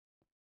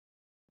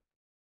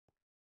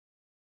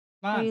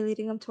 Come Are on. you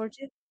leading him towards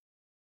you?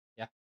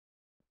 Yeah.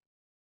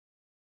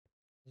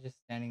 He's just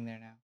standing there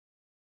now.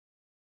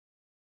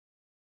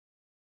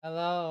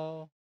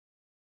 Hello.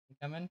 You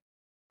coming?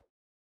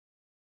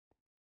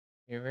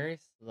 You're very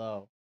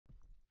slow.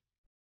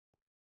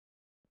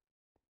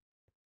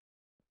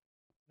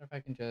 What if I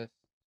can just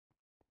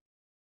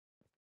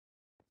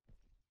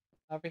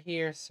over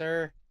here,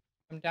 sir?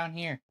 Come down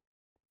here.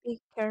 Be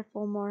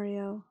careful,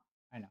 Mario.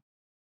 I know.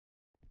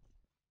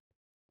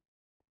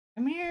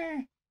 Come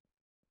here.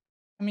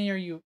 Come here,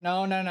 you.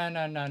 No, no, no,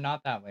 no, no,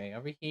 not that way.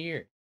 Over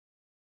here.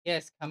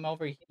 Yes, come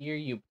over here,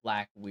 you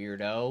black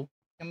weirdo.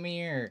 Come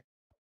here.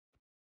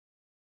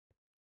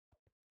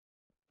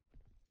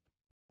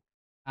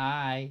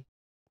 Hi.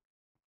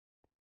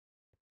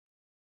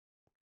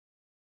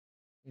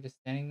 You're just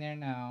standing there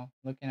now,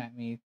 looking at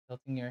me,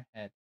 tilting your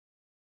head.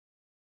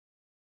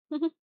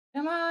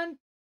 Come on.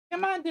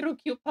 Come on, little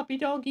cute puppy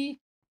doggy.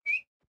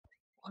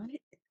 What?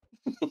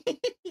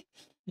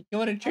 You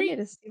want a I need treat?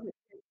 to see what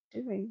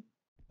you're doing.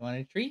 You want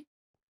a treat?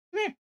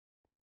 Come here.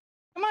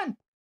 Come on.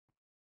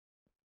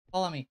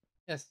 Follow me.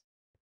 Yes.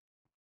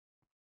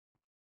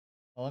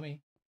 Follow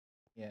me.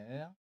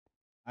 Yeah.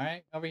 All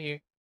right, over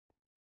here.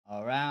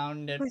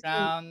 Around and Please wait.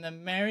 round the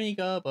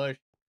merry-go-bush,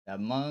 the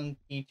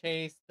monkey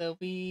chased the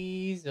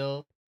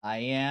weasel. I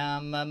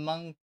am a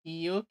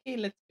monkey. Okay,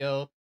 let's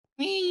go.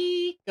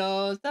 Me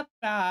goes the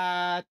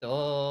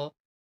battle.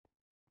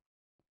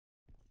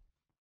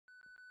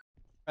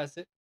 Press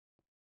it.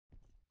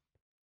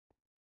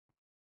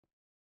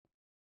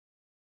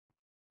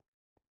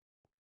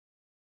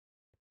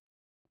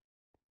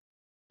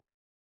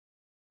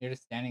 You're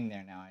just standing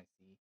there now. I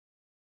see.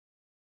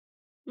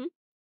 Hmm?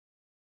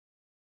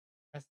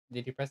 Press.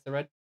 Did you press the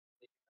red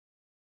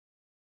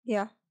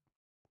Yeah.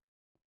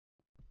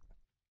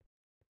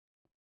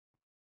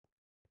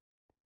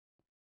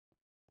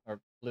 or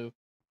blue?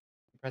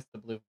 You pressed the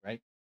blue,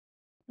 right?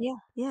 Yeah.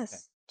 Okay.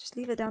 Yes. Just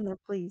leave it down there,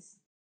 please.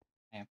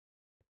 I am.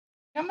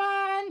 Come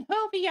on,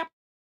 hurry up.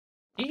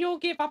 Do you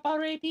give up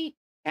already?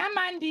 Come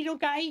on, little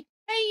guy.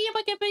 Hey,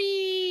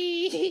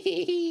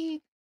 bugabee.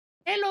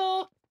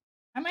 Hello.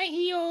 Am I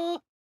here?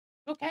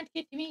 You can't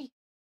get me.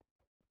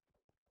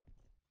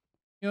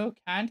 You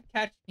can't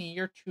catch me.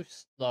 You're too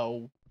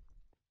slow.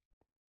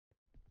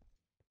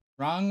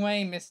 Wrong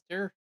way,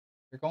 mister.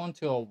 You're going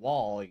to a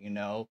wall, you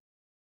know.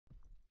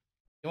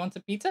 You want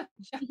some pizza?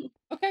 Yeah.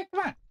 Okay,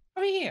 come on.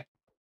 Over here.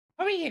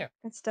 Over here.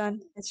 It's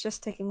done. It's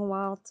just taking a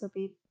while to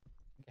be.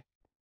 Okay.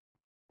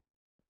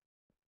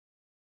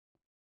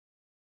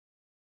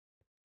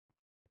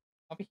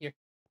 Over here.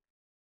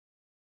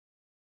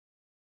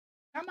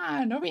 Come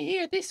on, over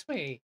here, this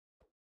way.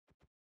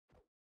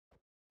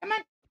 Come on.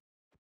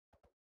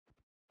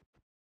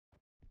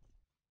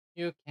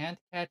 You can't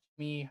catch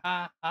me.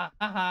 Ha ha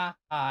ha ha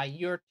ha.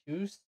 You're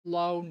too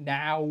slow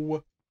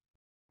now.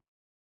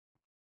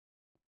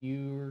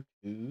 You're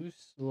too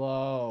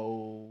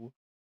slow.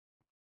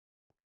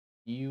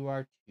 You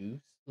are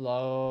too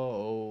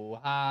slow.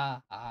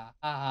 Ha ha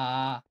ha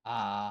ha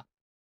ha.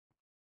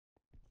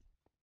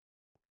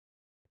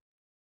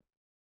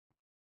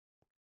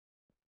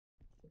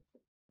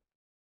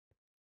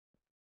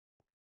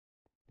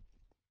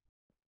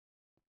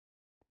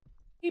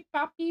 Beep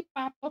bop beep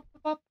bop bop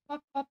bop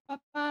bop bop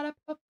bop bop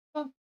bop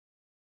bop.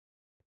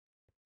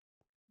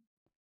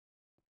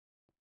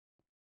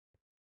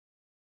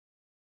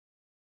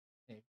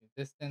 Save the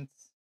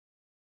distance.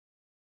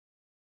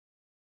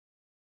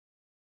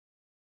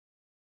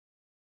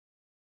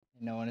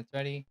 You know when it's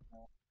ready.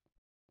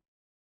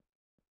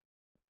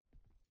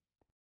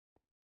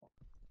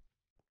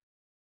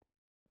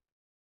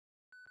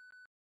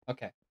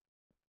 Okay.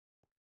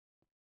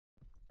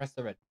 Press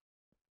the red.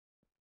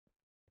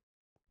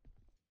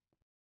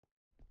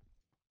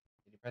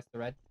 Did you press the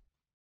red?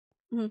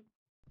 Mhm.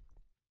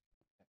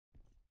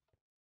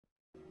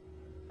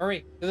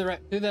 Hurry! To the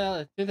red. To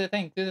the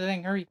thing. To the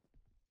thing. Hurry!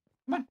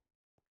 Come on.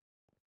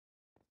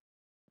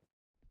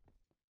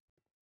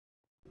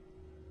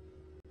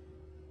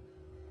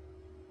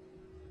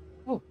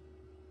 Oh.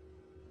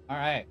 All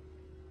right.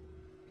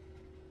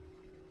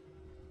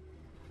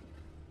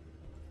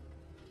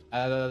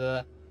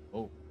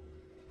 Oh.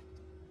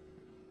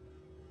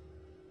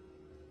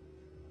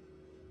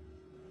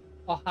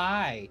 Oh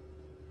hi.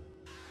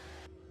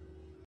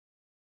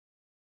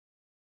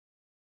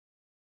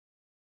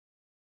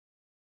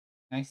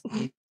 Nice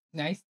teeth.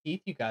 Nice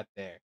teeth you got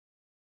there.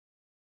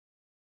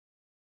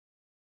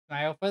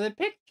 Smile for the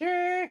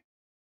picture.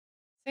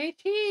 Say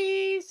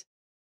cheese.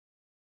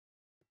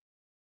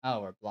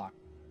 Oh, we're blocked.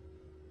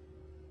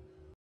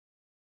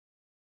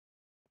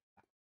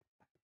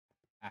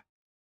 Ah.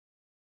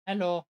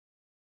 Hello.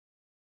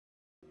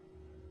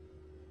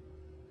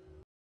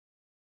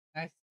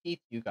 Nice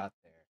teeth you got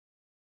there.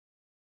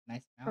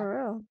 Nice mouth. For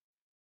real.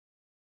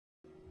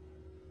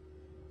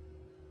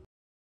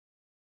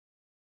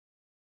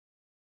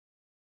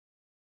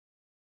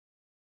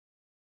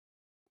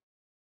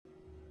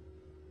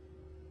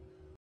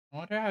 I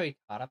wonder how he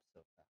caught up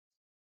so fast.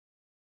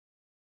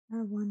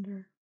 I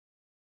wonder.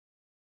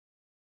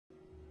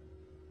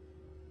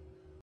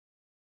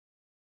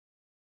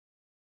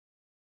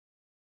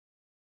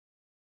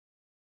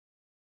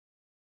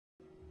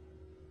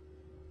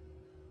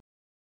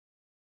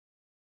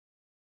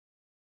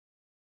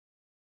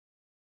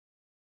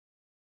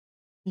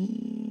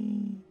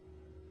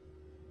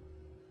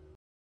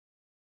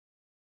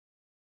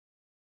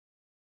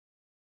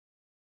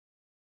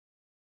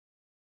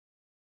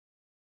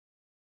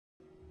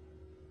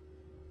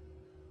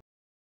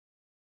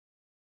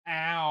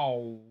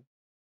 Ow.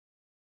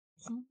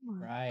 Oh my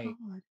Right.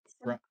 god. It's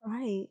so Right.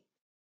 bright.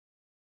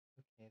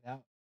 Okay,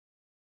 that.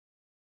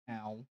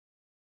 Ow.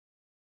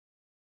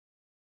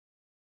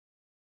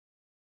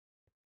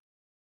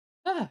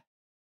 Ah,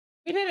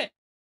 we did it.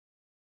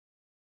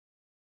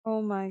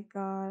 Oh my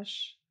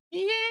gosh.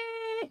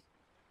 Yay!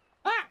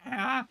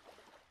 Ah!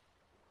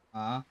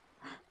 Uh,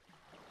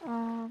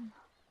 Um,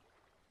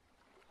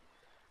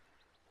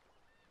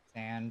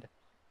 sand,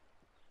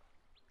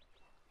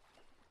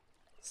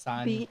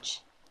 sun.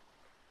 beach,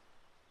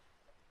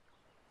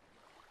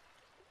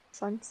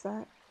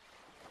 sunset.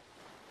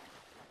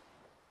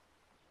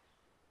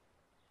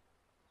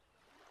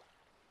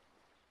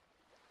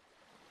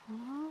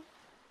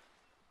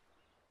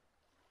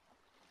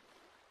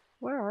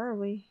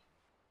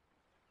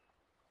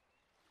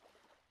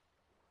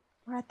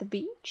 At the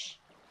beach?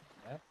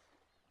 Yes.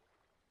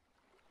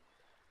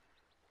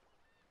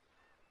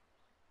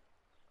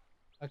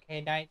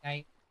 Okay, night,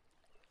 night.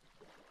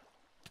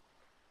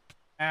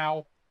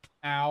 Ow.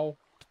 Ow.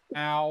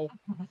 Ow.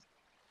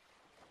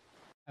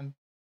 I'm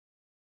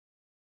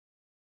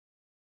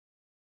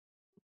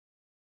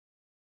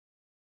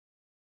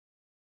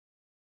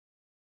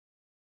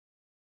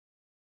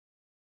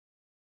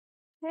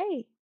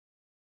Hey.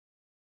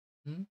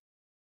 hmm?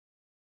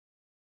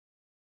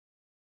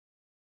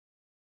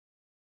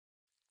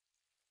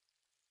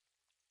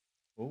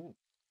 Ooh.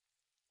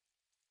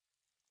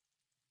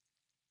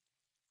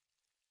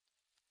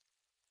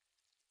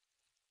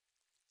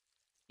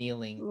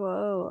 Stealing.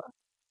 Whoa.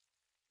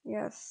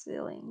 Yes,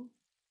 ceiling.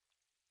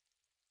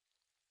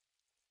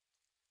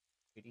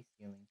 Pretty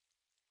stealing.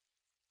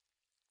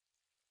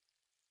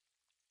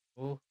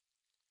 Ooh.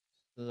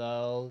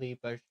 Slowly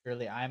but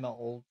surely. I'm an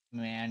old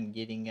man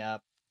getting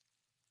up.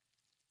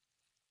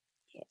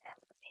 Yeah.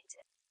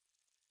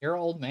 You're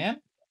an old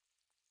man?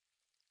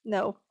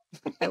 No.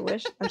 I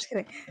wish. I'm just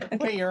kidding. Okay.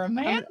 Wait, you're a I'm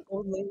man? an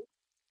old lady.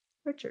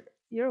 Richard,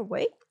 you're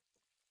awake?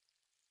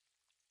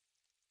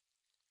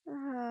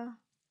 Uh,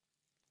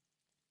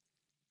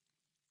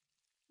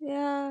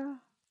 yeah.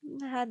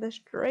 I had the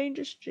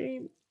strangest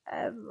dream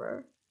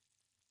ever.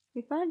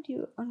 We found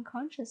you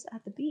unconscious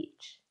at the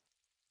beach.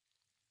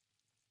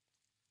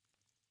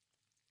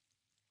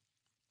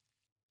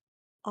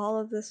 All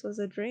of this was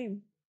a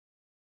dream.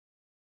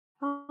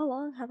 How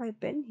long have I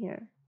been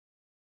here?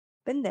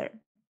 Been there.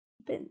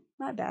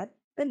 My bad.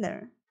 Been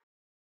there.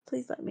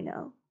 Please let me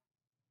know.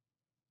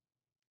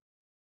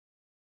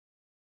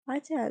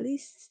 I'd say at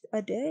least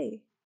a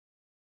day.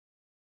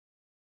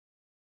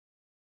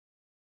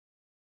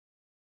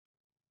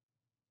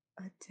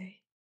 A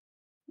day.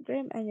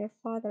 Grim and your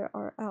father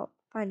are out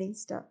finding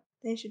stuff.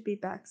 They should be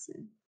back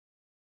soon.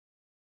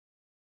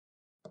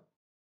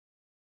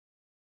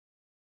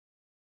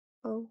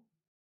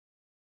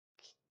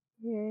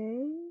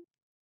 Okay.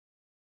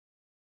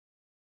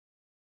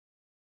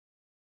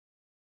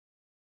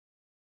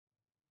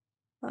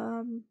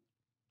 Um,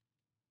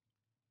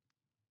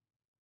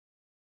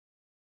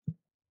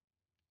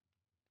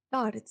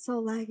 God, it's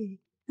so laggy.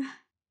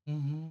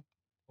 Mm-hmm.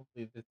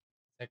 Hopefully this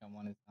second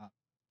one is not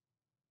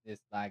this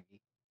laggy.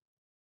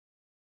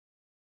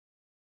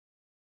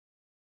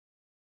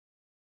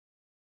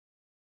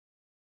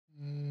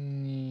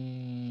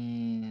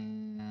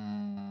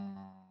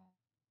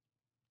 Mm.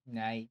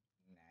 Night,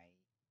 night.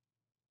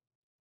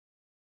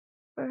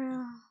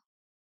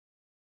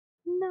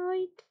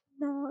 Night,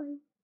 night.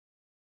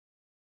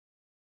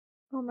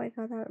 Oh my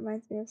God, that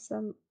reminds me of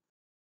some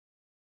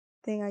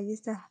thing I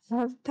used to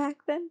have back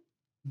then.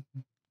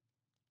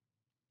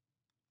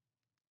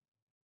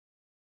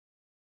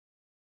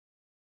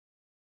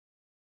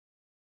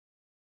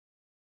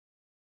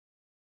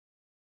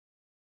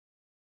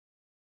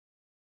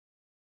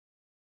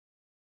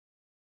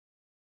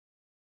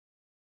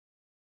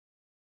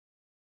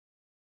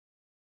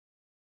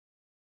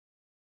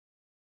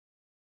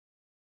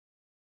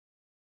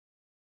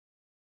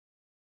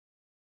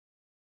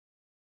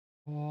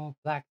 Oh,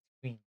 black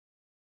screen.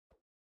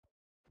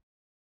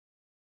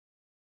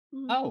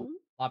 Oh, Mm-hmm.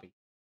 lobby.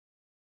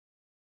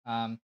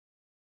 Um,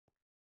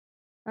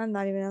 I'm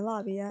not even in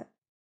lobby yet.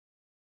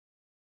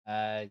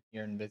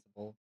 you're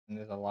invisible, and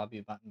there's a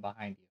lobby button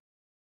behind you.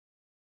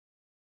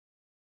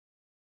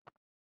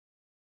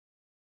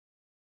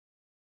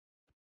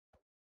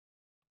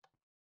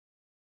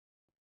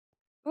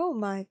 Oh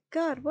my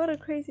God, what a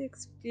crazy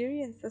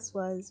experience this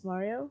was,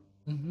 Mario.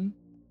 Mm-hmm.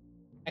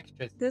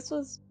 Extras. This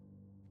was,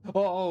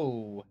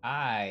 Oh,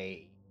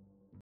 hi.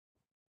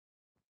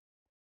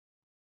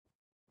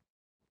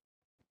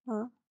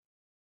 huh?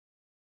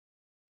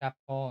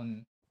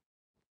 Capone,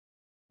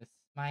 the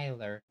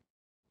smiler,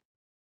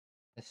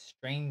 the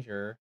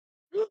stranger,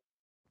 Oh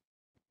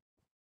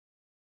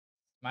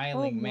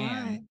smiling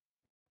man.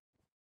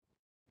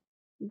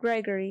 my.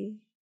 Gregory,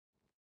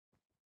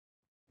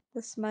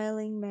 the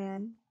smiling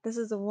man. This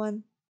is the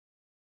one.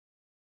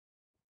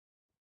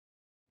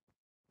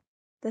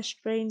 The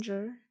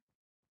stranger,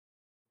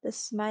 the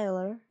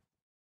smiler,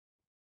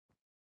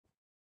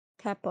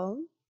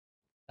 Capone.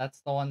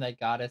 That's the one that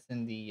got us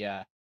in the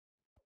time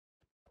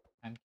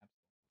capsule.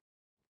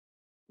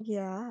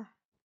 Yeah,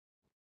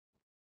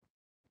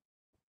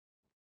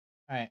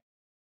 All right.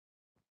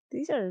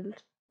 these are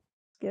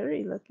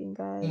scary looking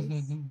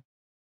guys.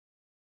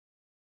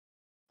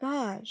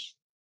 Gosh,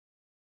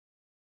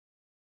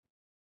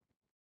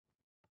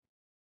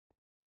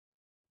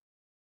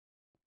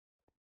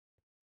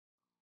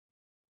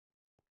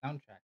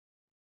 Soundtrack.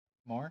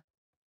 More?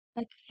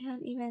 I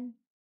can't even.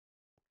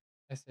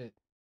 That's it.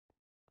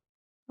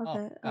 Oh,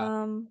 Okay,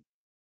 stop.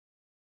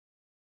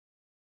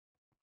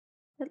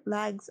 it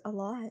lags a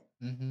lot.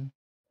 Mm-hmm.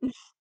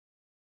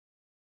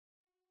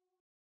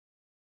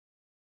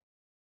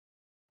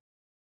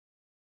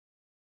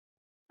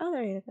 Oh,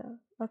 there you go.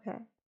 Okay.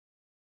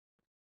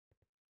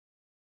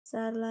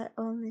 Satellite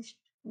only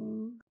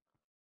stream.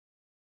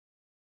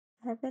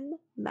 Heaven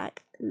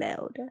Mac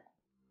loud.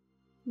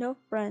 No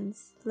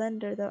friends.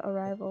 Slender the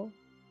arrival.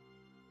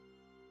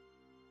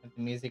 If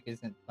the music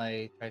isn't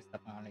play, try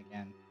stepping on it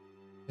again.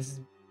 This is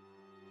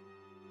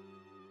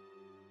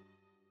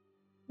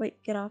Wait,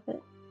 get off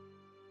it.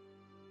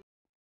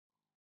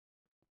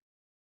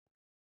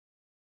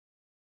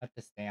 I have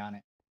to stay on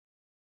it.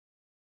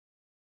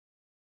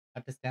 I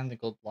have to stay on the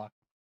gold block.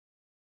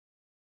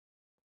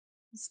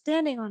 I'm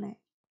standing on it.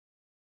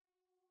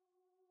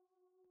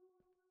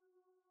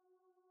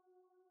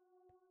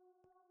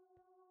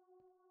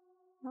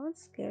 That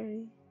one's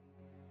scary.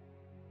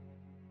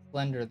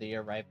 Splendor the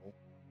arrival.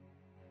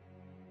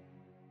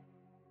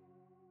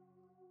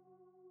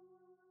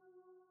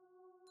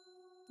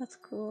 That's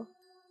cool.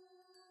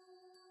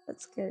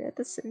 That's scary at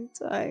the same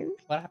time.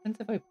 What happens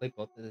if I play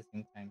both at the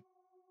same time?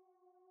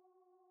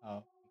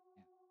 Oh, we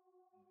can't.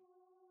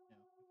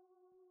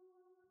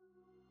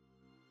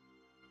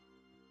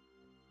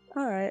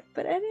 No. Alright,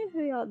 but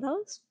anywho, y'all, that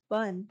was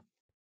fun.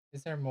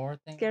 Is there more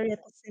things? Scary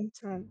at the same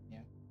time. Yeah.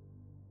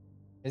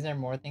 Is there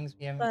more things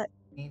we haven't But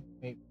seen?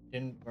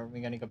 Were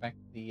we gonna go back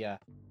to the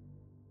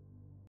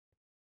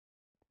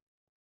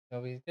so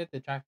we did the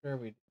tractor,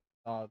 we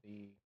saw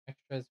the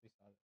extras, we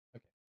saw the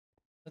okay.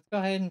 Let's go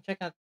ahead and check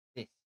out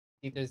this.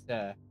 See if there's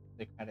the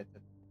credits.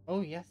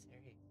 Oh yes, there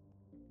is.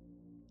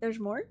 there's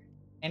more?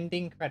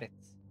 Ending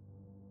credits.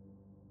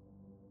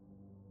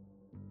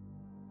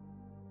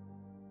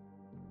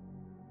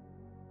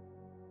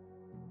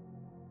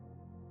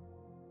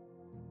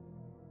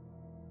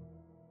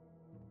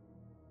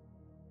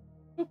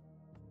 Boop.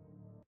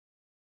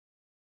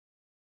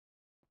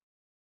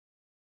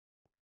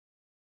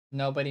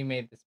 Nobody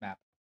made this map.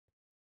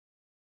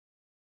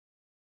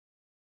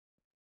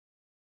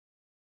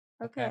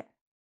 Okay.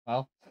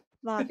 Well.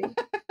 Lobby.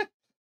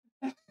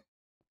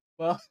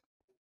 Well.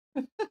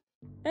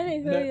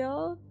 Anywho, No.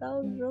 y'all, that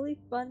was really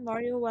fun.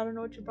 Mario, I don't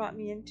know what you brought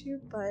me into,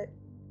 but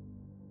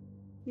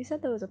you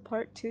said there was a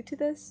part 2 to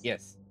this?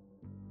 Yes.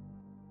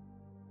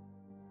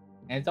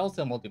 And it's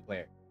also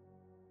multiplayer.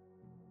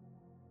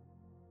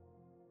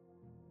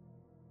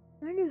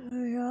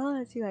 Anywho, y'all,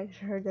 as you guys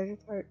heard, there's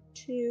a part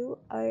 2.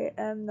 I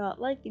am not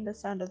liking the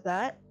sound of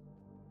that.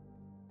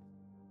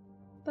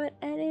 But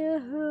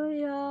anywho,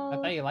 y'all. I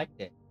thought you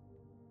liked it.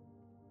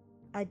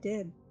 I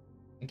did.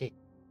 Okay.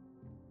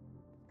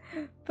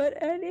 But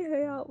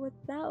anywho, y'all, with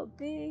that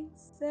being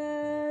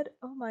said,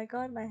 oh my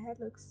god, my head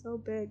looks so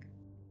big.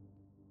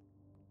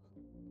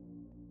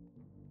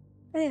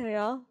 Anyway,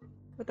 y'all,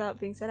 with that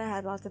being said, I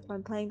had lots of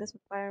fun playing this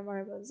with Fire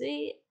Mario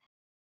Z.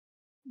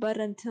 But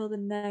until the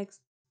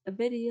next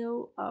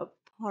video of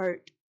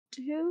part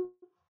 2,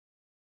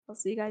 I'll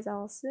see you guys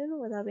all soon.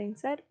 With that being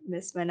said,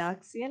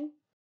 missmineoxian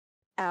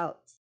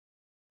out.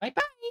 Bye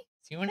bye.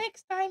 See you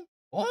next time.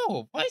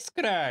 Oh, voice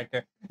crack.